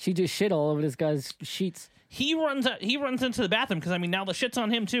 She just shit all over this guy's sheets. He runs into the bathroom because, I mean, now the shit's on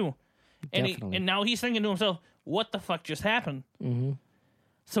him, too. Definitely. And now he's thinking to himself, what the fuck just happened? Mm-hmm.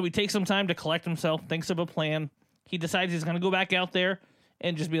 So he takes some time to collect himself, thinks of a plan. He decides he's going to go back out there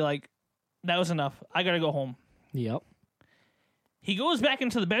and just be like, that was enough. I got to go home. Yep. He goes back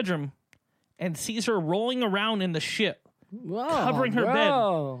into the bedroom and sees her rolling around in the shit. Whoa, Covering her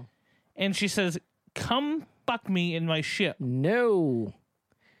bro. And she says, come fuck me in my shit. No,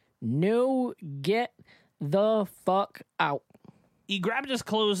 get the fuck out. He grabbed his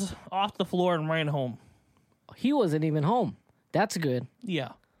clothes off the floor and ran home. He wasn't even home. That's good. Yeah.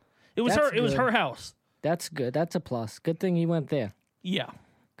 It was That's her. It was good. her house. That's good. That's a plus. Good thing he went there. Yeah.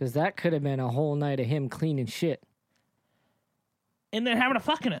 Because that could have been a whole night of him cleaning shit. And then having a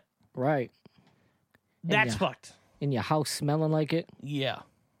fuck in it. Right. That's yeah. fucked. In your house smelling like it. Yeah.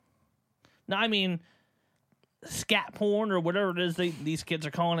 Now, I mean, scat porn or whatever it is these kids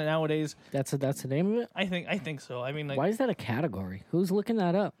are calling it nowadays. That's the name of it? I think so. I mean, like, Why is that a category? Who's looking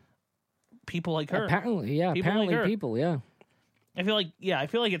that up? people like her. Apparently, yeah. People like Apparently her. people, yeah. I feel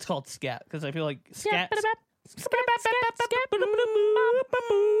like it's called scat because I feel like scat.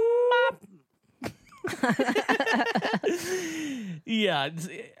 Yeah,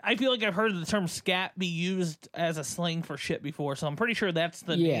 I feel like I've heard the term scat be used as a slang for shit before, so I'm pretty sure that's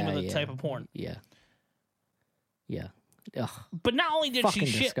the name of the type of porn. Yeah. Yeah. Ugh. But not only did Fucking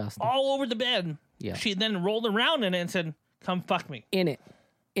she shit disgusting. all over the bed, Yeah. she then rolled around in it and said, "Come fuck me." In it.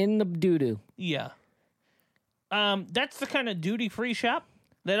 In the doo-doo. Yeah. That's the kind of duty-free shop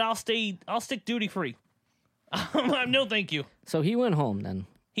that I'll stick duty-free. No, thank you. So he went home then.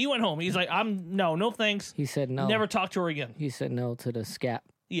 He went home. He's like, no thanks. He said no. Never talk to her again. He said no to the scat.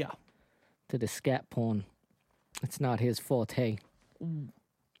 Yeah. To the scat porn. It's not his forte.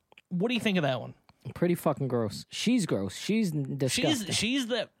 What do you think of that one? Pretty fucking gross. She's gross. She's disgusting. She's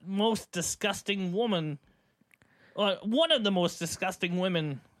the most disgusting woman. One of the most disgusting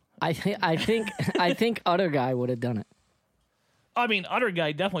women. I think other guy would have done it. I mean, utter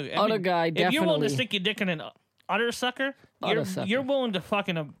guy definitely. Other guy If you're willing to definitely- stick your dick in an utter sucker, you're willing to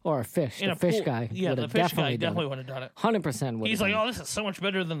fucking Or a fish. in The a fish pool. guy. Yeah, would the have fish guy definitely definitely would have done it. 100% would. He's like, oh, this is so much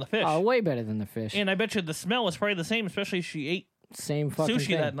better than the fish. way better than the fish. And I bet you the smell was probably the same, especially if she ate. Same fucking sushi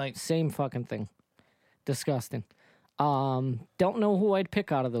thing. that night. Same fucking thing. Disgusting. Don't know who I'd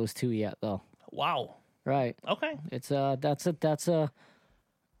pick out of those two yet though. Wow. Right. Okay. It's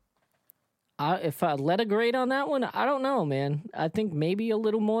if I let a grade on that one, I don't know, man. I think maybe a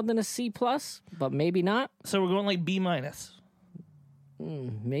little more than a C plus, but maybe not. So we're going like B minus.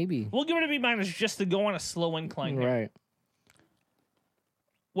 Maybe. We'll give it a B minus just to go on a slow incline. Here. Right.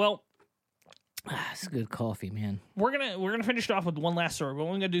 Well, It's good coffee, man. we're gonna finish it off with one last story. We're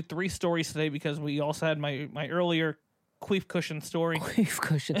only gonna do 3 stories today because we also had my earlier queef cushion story. Queef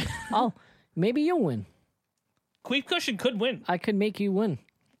cushion. Oh, maybe you'll win. Queef cushion could win. I could make you win.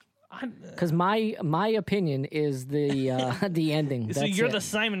 Because my opinion is the the ending. So That's you're it. the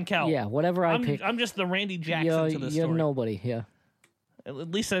Simon Cowell. Yeah, whatever I pick. I'm just the Randy Jackson You're, to the you're story. nobody. Yeah. At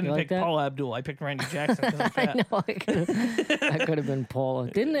least I didn't like pick that? Paul Abdul. I picked Randy Jackson because I'm fat. No, I could have been Paula.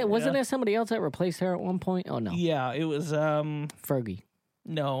 Didn't it? Wasn't there somebody else that replaced her at one point? Oh no, Yeah, it was Fergie.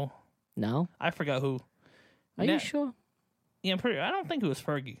 no, No, I forgot who. are you sure? Yeah, I don't think it was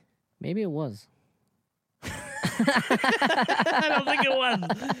Fergie. Maybe it was. I don't think it was.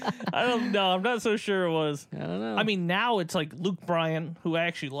 I don't know. I'm not so sure it was. I don't know. I mean, now it's like Luke Bryan, who I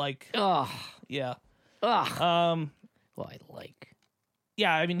actually like. Ugh. Yeah. Ugh. Well, I like.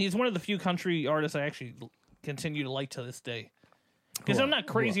 Yeah, I mean, he's one of the few country artists I actually continue to like to this day. Because I'm not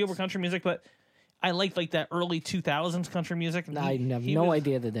crazy over country music, but I like that early 2000s country music. And I have no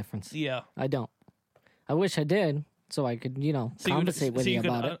idea the difference. Yeah. I don't. I wish I did, so I could, conversate with you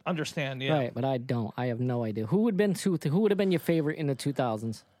about it. Understand, yeah. Right, but I don't. I have no idea. Who would have been your favorite in the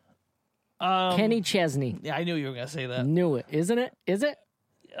 2000s? Kenny Chesney. Yeah, I knew you were going to say that. Knew it. Isn't it? Is it?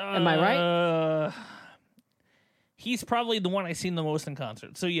 Am I right? He's probably the one I've seen the most in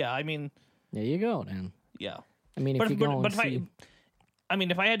concert. So, yeah, I mean... There you go, then. Yeah. I mean, if you go and see...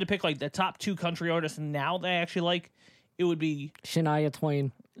 if I had to pick, like, the top 2 country artists now that I actually like, it would be... Shania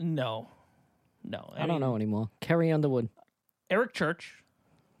Twain. No. I don't know anymore. Carrie Underwood. Eric Church.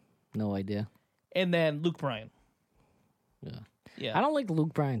 No idea. And then Luke Bryan. Yeah. I don't like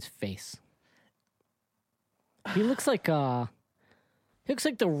Luke Bryan's face. He looks like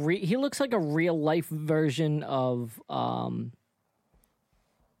he looks like a real life version of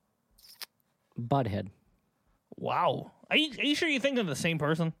Butthead. Wow. Are you sure you're thinking of the same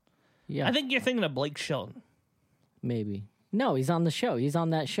person? Yeah. I think you're thinking of Blake Shelton. Maybe. No, he's on the show. He's on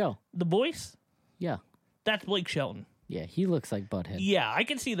that show. The Voice? Yeah. That's Blake Shelton. Yeah, he looks like Butthead. Yeah, I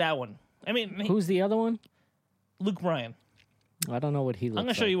can see that one. I mean, who's the other one? Luke Bryan. I don't know what he looks like. I'm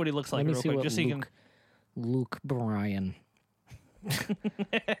going to show you what he looks like real quick. Just so you can... Luke Bryan. Is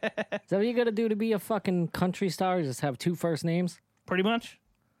that what you got to do to be a fucking country star? Just have 2 first names? Pretty much.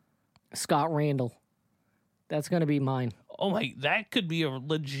 Scott Randall. That's going to be mine. Oh my, that could be a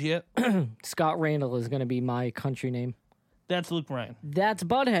legit... Scott Randall is going to be my country name. That's Luke Bryan. That's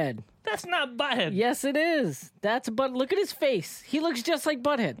Butthead. That's not Butthead. Yes, it is. Look at his face. He looks just like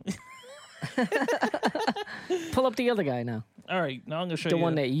Butthead. Pull up the other guy now. All right, now I'm going to show you. The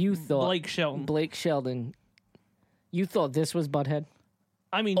one that you thought. Blake Shelton. You thought this was Butthead?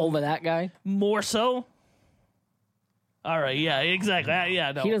 I mean... Over that guy? More so? All right, yeah, exactly.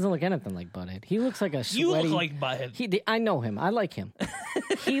 Yeah, no. He doesn't look anything like Butthead. He looks like a sweaty... You look like Butthead. I know him. I like him.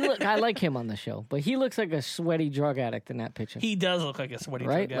 I like him on the show, but he looks like a sweaty drug addict in that picture. He does look like a sweaty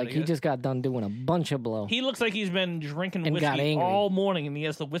drug addict. Right? Like he just got done doing a bunch of blow. He looks like he's been drinking and whiskey all morning, and he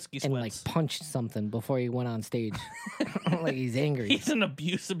has the whiskey sweats. And like punched something before he went on stage. Like he's angry. He's an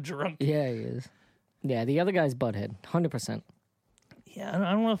abusive drunk. Yeah, he is. Yeah, the other guy's Butthead, 100%. Yeah,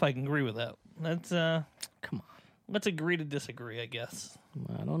 I don't know if I can agree with that. That's come on. Let's agree to disagree, I guess.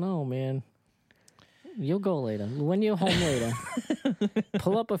 I don't know, man. You'll go later. When you're home later,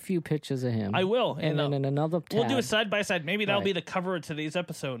 pull up a few pictures of him. I will. And then in another tab, we'll do a side-by-side. Maybe that'll be the cover of today's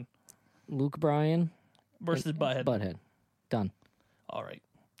episode. Luke Bryan. Versus Butthead. Butthead. Done. All right.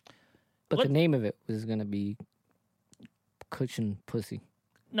 But the name of it was going to be Cushion Pussy.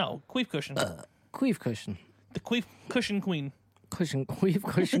 No, Queef Cushion. Queef Cushion. The Queef Cushion Queen. Queef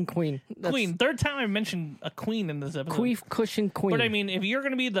Cushion Queen. Queen. 3rd time I mentioned a queen in this episode. Queef Cushion Queen. But I mean, if you're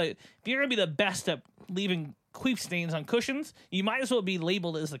gonna be the best at leaving queef stains on cushions, you might as well be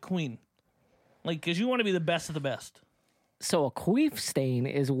labeled as the queen. Like, because you want to be the best of the best. So a queef stain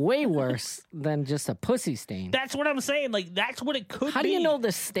is way worse than just a pussy stain. That's what I'm saying. Like, that's what it could be. How do you know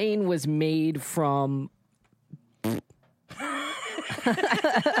the stain was made from...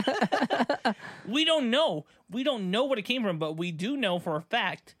 We don't know. We don't know what it came from, but we do know for a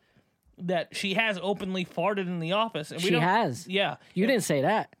fact that she has openly farted in the office. And she has? Yeah. You didn't say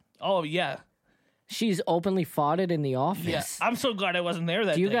that. Oh, yeah. She's openly farted in the office? Yeah. I'm so glad I wasn't there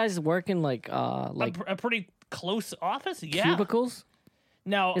that day. Do you guys work in like a pretty close office? Yeah. Cubicles?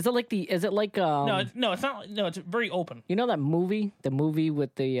 Now, is it like no, it's not. No, it's very open. You know that movie? The movie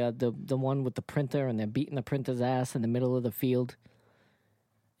with the one with the printer and they're beating the printer's ass in the middle of the field?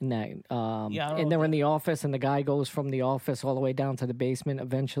 And that, and they're in the office, and the guy goes from the office all the way down to the basement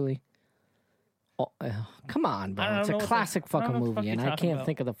eventually. Oh, come on, bro! It's a classic fucking movie, and I can't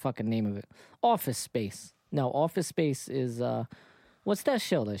think of the fucking name of it. Office Space. No, Office Space is what's that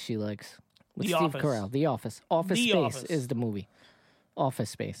show that she likes with Steve Carell? The Office. Office Space is the movie. Office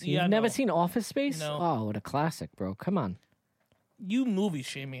Space. You've never seen Office Space? No. Oh, what a classic, bro! Come on. You movie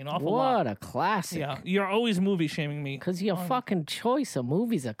shame me an awful lot. What a classic. Yeah, you're always movie shaming me. Because your fucking choice of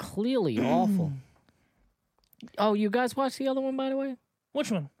movies are clearly awful. Oh, you guys watched the other one, by the way?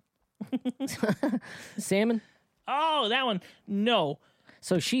 Which one? Salmon? Oh, that one. No.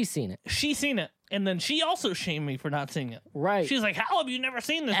 So she's seen it. She's seen it. And then she also shamed me for not seeing it. Right. She's like, how have you never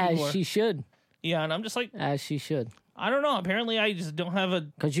seen this before? As she should. Yeah, and I'm just like... As she should. I don't know. Apparently, I just don't have a...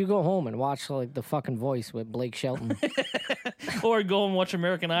 Because you go home and watch like The Fucking Voice with Blake Shelton. Or go and watch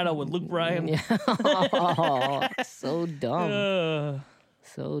American Idol with Luke Bryan. Yeah. Oh, so dumb.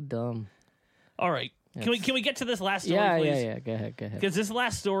 So dumb. All right. Can we get to this last story, Yeah, please? yeah. Go ahead. Because this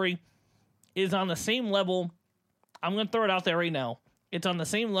last story is on the same level. I'm going to throw it out there right now. It's on the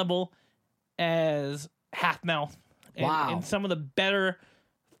same level as Half Mouth and some of the better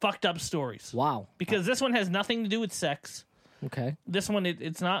fucked up stories. Wow. Because this one has nothing to do with sex. Okay. This one,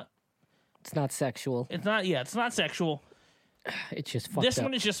 it's not. It's not sexual. It's not. Yeah, it's not sexual. It's just fucked This up.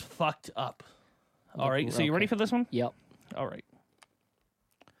 one is just fucked up. All right. So you ready for this one? Yep. All right.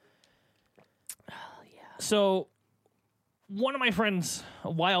 So, one of my friends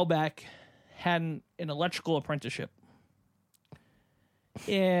a while back had an electrical apprenticeship.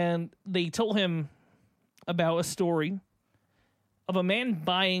 And they told him about a story of a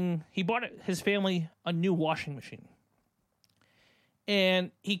man he bought his family a new washing machine. And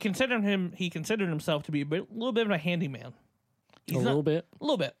he considered himself to be a little bit of a handyman. A little bit? A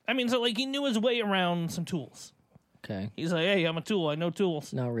little bit. I mean, so like he knew his way around some tools. Okay. He's like, hey, I'm a tool. I know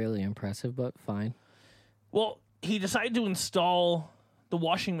tools. Not really impressive, but fine. Well, he decided to install the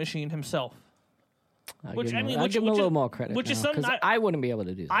washing machine himself. I'll give him a little more credit. Which is something I wouldn't be able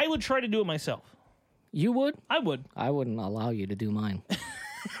to do that. I would try to do it myself. You would? I would. I wouldn't allow you to do mine.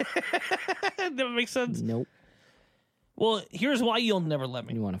 That makes sense. Nope. Well, here's why you'll never let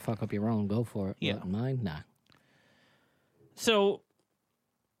me. You want to fuck up your own, go for it. Yeah. But mine, nah. So,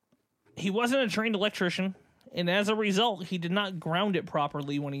 he wasn't a trained electrician, and as a result, he did not ground it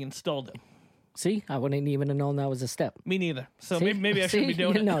properly when he installed it. See? I wouldn't even have known that was a step. Me neither. So See? maybe I shouldn't be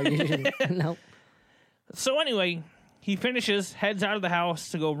doing it. No, you shouldn't. No. So anyway, he finishes, heads out of the house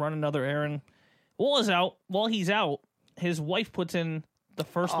to go run another errand. While he's out, his wife puts in the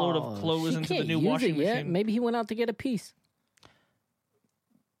first load of clothes she into the can't new use washing it yet. machine. Maybe he went out to get a piece.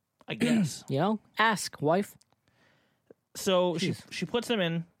 I guess. You know? Ask, wife. So she puts them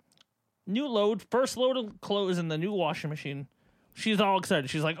in. First load of clothes in the new washing machine. She's all excited.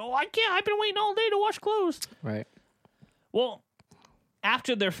 She's like, oh, I can't. I've been waiting all day to wash clothes. Right. Well,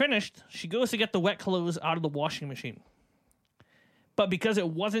 after they're finished, she goes to get the wet clothes out of the washing machine. But because it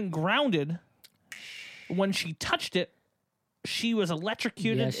wasn't grounded, when she touched it, she was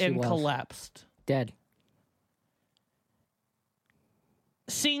electrocuted Yes, she and was. collapsed. Dead.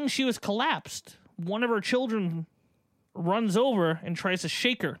 Seeing she was collapsed, one of her children runs over and tries to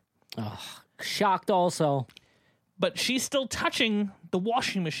shake her. Shocked also. But she's still touching the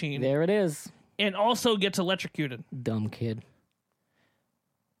washing machine There it is. and also gets electrocuted. Dumb kid.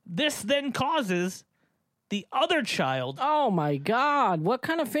 This then causes the other child Oh my God. What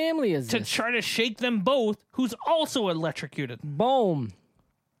kind of family is to this? try to shake them both, who's also electrocuted. Boom.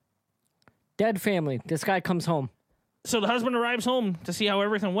 Dead family. This guy comes home. So the husband arrives home to see how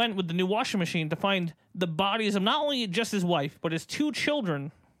everything went with the new washing machine to find the bodies of not only just his wife, but his two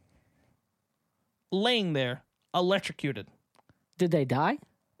children laying there, electrocuted. Did they die?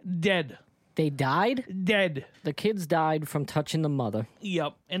 Dead. They died? Dead. The kids died from touching the mother.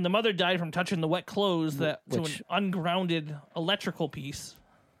 Yep. And the mother died from touching the wet clothes to an Which- ungrounded electrical piece.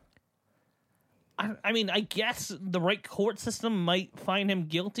 I mean, I guess the right court system might find him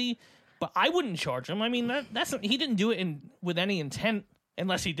guilty, but I wouldn't charge him. I mean, he didn't do it with any intent,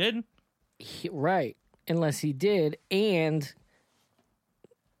 unless he did. Right. Unless he did. And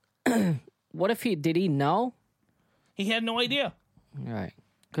what if did he know? He had no idea. Right.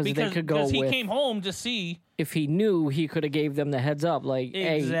 Because they could go because he with, came home to see. if he knew, he could have gave them the heads up. Like,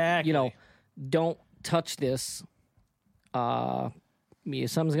 hey, Exactly. don't touch this.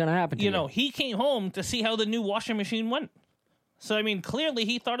 Something's going to happen to you. He came home to see how the new washing machine went. So, I mean, clearly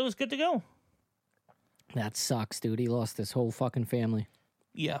he thought it was good to go. That sucks, dude. He lost his whole fucking family.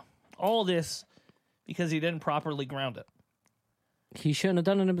 Yeah. All this because he didn't properly ground it. He shouldn't have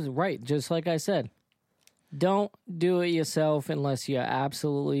done it right, just like I said. Don't do it yourself unless you're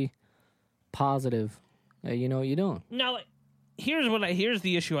absolutely positive that you know what you're doing. Now, here's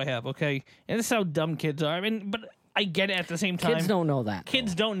the issue I have, okay? And this is how dumb kids are. I mean, but I get it at the same time. Kids don't know that.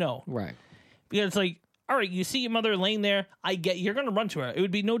 Kids don't know. Right. Because it's like, all right, you see your mother laying there. I get you're going to run to her. It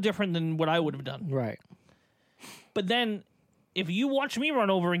would be no different than what I would have done. Right. But then, if you watch me run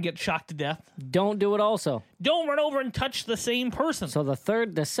over and get shocked to death, Don't do it also. don't run over and touch the same person. So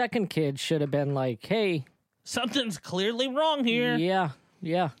the second kid should have been like, hey, Something's clearly wrong here. yeah.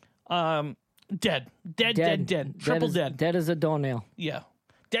 Dead. Triple dead. Dead as a doornail. Yeah.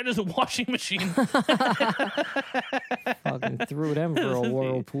 Dead as a washing machine. Fucking threw them for a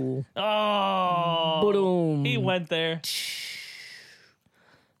whirlpool. Oh. Boom. He went there.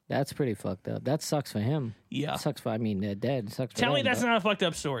 That's pretty fucked up. That sucks for him. Yeah. Sucks for. I mean, they're dead. Sucks for Tell me them, that's but- not a fucked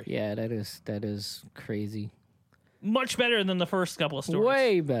up story. Yeah, that is crazy. Much better than the first couple of stories.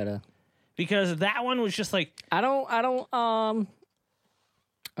 Way better. Because that one was just like, I don't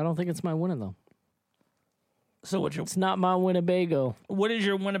think it's my winner though. so It's not my Winnebago. what is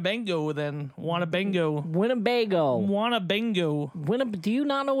your Winnebago then? Winnebago. Winnebago. Do you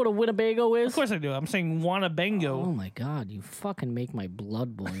not know what a Winnebago is? Of course I do. I'm saying Winnebago. Oh my god, you fucking make my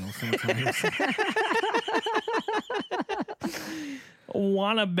blood boil sometimes.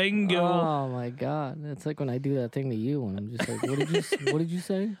 Winnebago. Oh my god, it's like when I do that thing to you, and I'm just like, what did you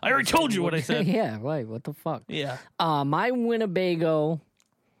say? I already told you what I said. Yeah, right. What the fuck? Yeah. My Winnebago.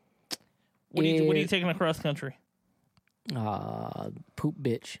 What are you taking across country? Poop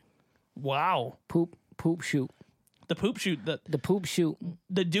bitch. Wow. Poop shoot. The poop shoot. The poop shoot.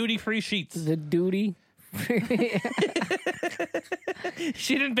 The duty-free sheets. The duty.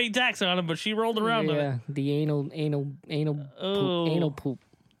 She didn't pay tax on them, but she rolled around on it. Yeah, the anal Oh. poop, anal poop,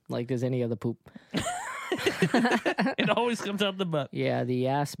 like there's any other poop. It always comes out the butt. Yeah, the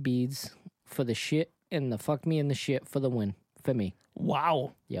ass beads for the shit and the fuck me in the shit for the win for me.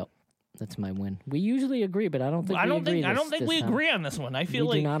 Wow. Yep, that's my win. We usually agree, but I don't think I don't think this we time. agree on this one. I feel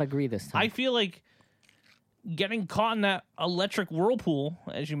We like do not agree this time. I feel like getting caught in that electric whirlpool,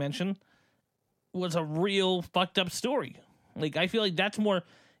 as you mentioned, was a real fucked up story. Like, I feel like that's more.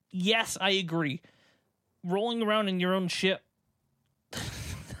 Yes, I agree. Rolling around in your own shit,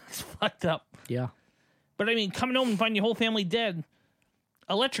 that's fucked up. Yeah, But I mean, coming home and finding your whole family dead,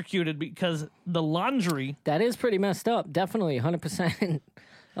 electrocuted because the laundry. that is pretty messed up. Definitely, 100%.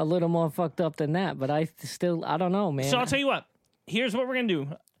 A little more fucked up than that, but I don't know, man. So I'll tell you what. Here's what we're gonna do.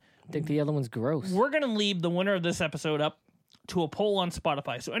 I think the other one's gross. We're gonna leave the winner of this episode up to a poll on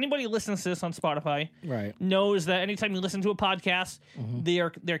Spotify. So anybody who listens to this on Spotify Right. knows that anytime you listen to a podcast, there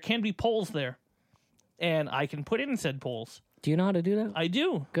can be polls there, and I can put in said polls. Do you know how to do that? I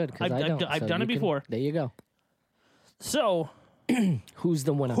do. Good, because I don't. I've so done you it can- before. There you go. So Who's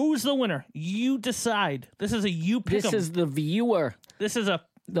the winner? who's the winner? You decide. This is a you pick. This is the viewer. This is a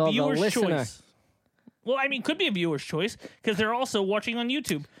the viewer's listener. choice. Well, I mean, could be a viewer's choice because they're also watching on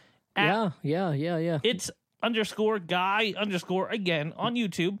YouTube. At Yeah. It's _guy_ again on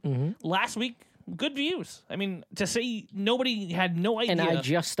YouTube. Mm-hmm. Last week, good views. I mean, to say nobody had no idea. And I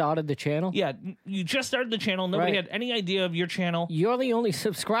just started the channel. Yeah, you just started the channel. Nobody Right. had any idea of your channel. You're the only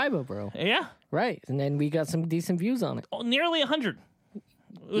subscriber, bro. Yeah, Right. And then we got some decent views on it. nearly 100.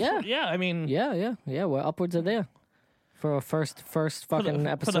 Yeah. I mean, Yeah. We're upwards of there. For a first fucking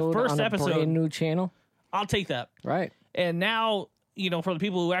episode first on a episode. brand new channel. I'll take that. Right. And now, for the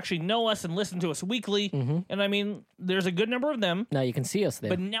people who actually know us and listen to us weekly, Mm-hmm. and I mean, there's a good number of them, Now you can see us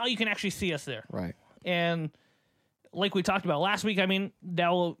there. but now you can actually see us there. Right. And like we talked about last week, I mean, that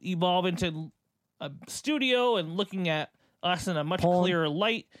will evolve into a studio and looking at us in a much Porn. clearer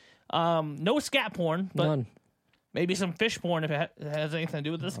light. No scat porn, but None. maybe some fish porn if it has anything to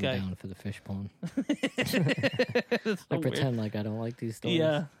do with this I'm guy. down for the fish porn. It's so I weird. pretend like I don't like these stories.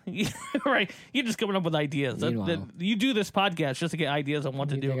 Yeah, right. You're just coming up with ideas. Meanwhile. You do this podcast just to get ideas on what What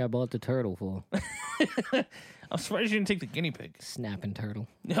do to you do. think I bought the turtle for? I'm surprised you didn't take the guinea pig. Snapping turtle.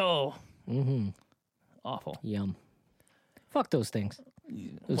 No. Mm-hmm. Awful. Yum. Fuck those things.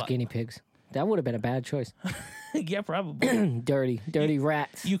 Those What? guinea pigs. That would have been a bad choice. Yeah, probably. Dirty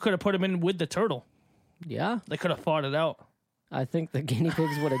rats. You could have put him in with the turtle. Yeah. They could have fought it out. I think the guinea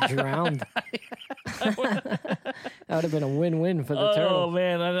pigs would have drowned. That would have been a win-win for the Oh turtle.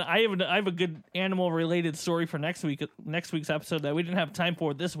 man, I have a good animal related story for next week's episode that we didn't have time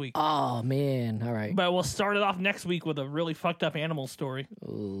for this week. Oh man! All right. But we'll start it off next week with a really fucked up animal story.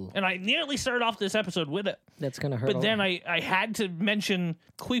 Ooh, And I nearly started off this episode with it, that's gonna hurt. but then I had to mention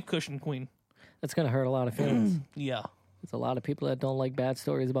Queef Cushion Queen. That's gonna hurt a lot of feelings. Yeah. There's a lot of people that don't like bad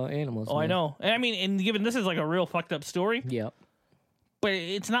stories about animals. Oh, I man. know. And I mean, and given this is like a real fucked up story, Yep. but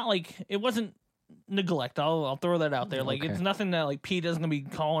it's not like it wasn't neglect. I'll throw that out there. Like Okay. it's nothing that like PETA's gonna be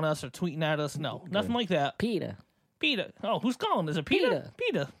calling us or tweeting at us. No, nothing like that. PETA. PETA. Oh, who's calling? Is it PETA?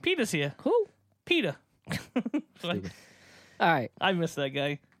 PETA. PETA's here. Who? PETA. Stupid. All right. I miss that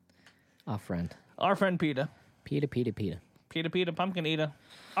guy. Our friend. Our friend PETA. PETA. PETA, pumpkin eater.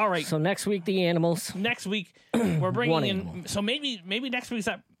 All right. So next week the animals. Next week we're bringing One in. animal. So maybe next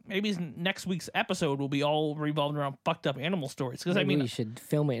week's episode will be all revolved around fucked up animal stories. Because I Maybe mean, we should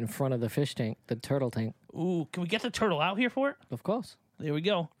film it in front of the fish tank, the turtle tank. ooh, can we get the turtle out here for it? Of course. There we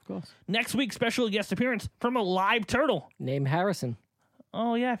go. Of course. Next week's special guest appearance from a live turtle. Name Harrison.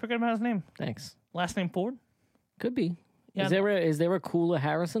 Oh yeah, I forgot about his name. Thanks. Last name Ford. Could be. Yeah, Is there a cooler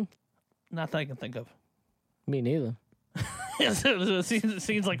Harrison? Not that I can think of. Me neither. So it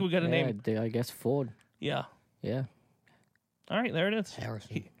seems like we got a name. I guess Ford. Yeah. Yeah. All right, there it is.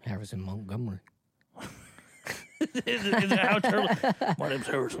 Harrison Montgomery. Is it how turtle? My name's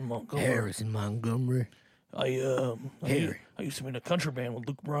Harrison Montgomery. Harrison Montgomery. I used to be in a country band with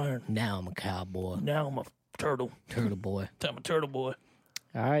Luke Bryan. Now I'm a cowboy. Now I'm a turtle. Turtle boy. I'm a turtle boy.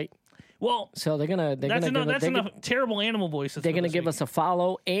 All right. Well, So that's enough terrible animal voices. They're gonna give us a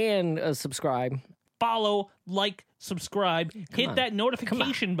follow and a subscribe. Follow, like, subscribe, hit on. that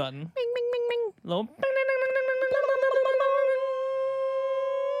notification button. Bing bing bing bing. Low.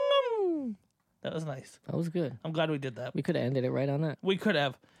 That was nice. That was good. I'm glad we did that. We could have ended it right on that. We could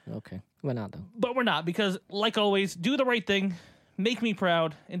have, Okay. We're not though. but we're not because, like always, do the right thing. Make me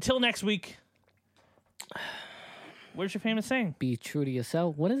proud. Until next week. Where's your famous saying? Be true to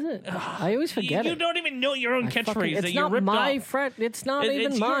yourself. What is it? I always forget You it. don't even know your own catchphrase It's that you not ripped my off. friend. It's not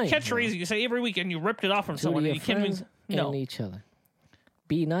even It's mine. your catchphrase you say every week, and you ripped it off from True to someone. your And you can't even. friends No. and each other.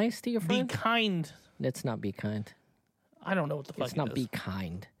 Be nice to your Be friends. kind. Let's not be kind. I don't know what the fuck It's not it be is.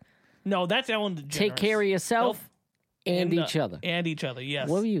 kind. No, that's Ellen DeGeneres. Take care of yourself Nope. and each other. And each other, yes.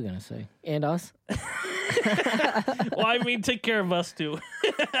 What were you gonna say? And us? Well, I mean, take care of us, too.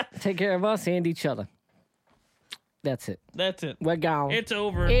 Take care of us and each other. That's it. That's it. We're gone. It's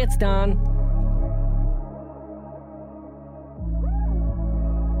over. It's done.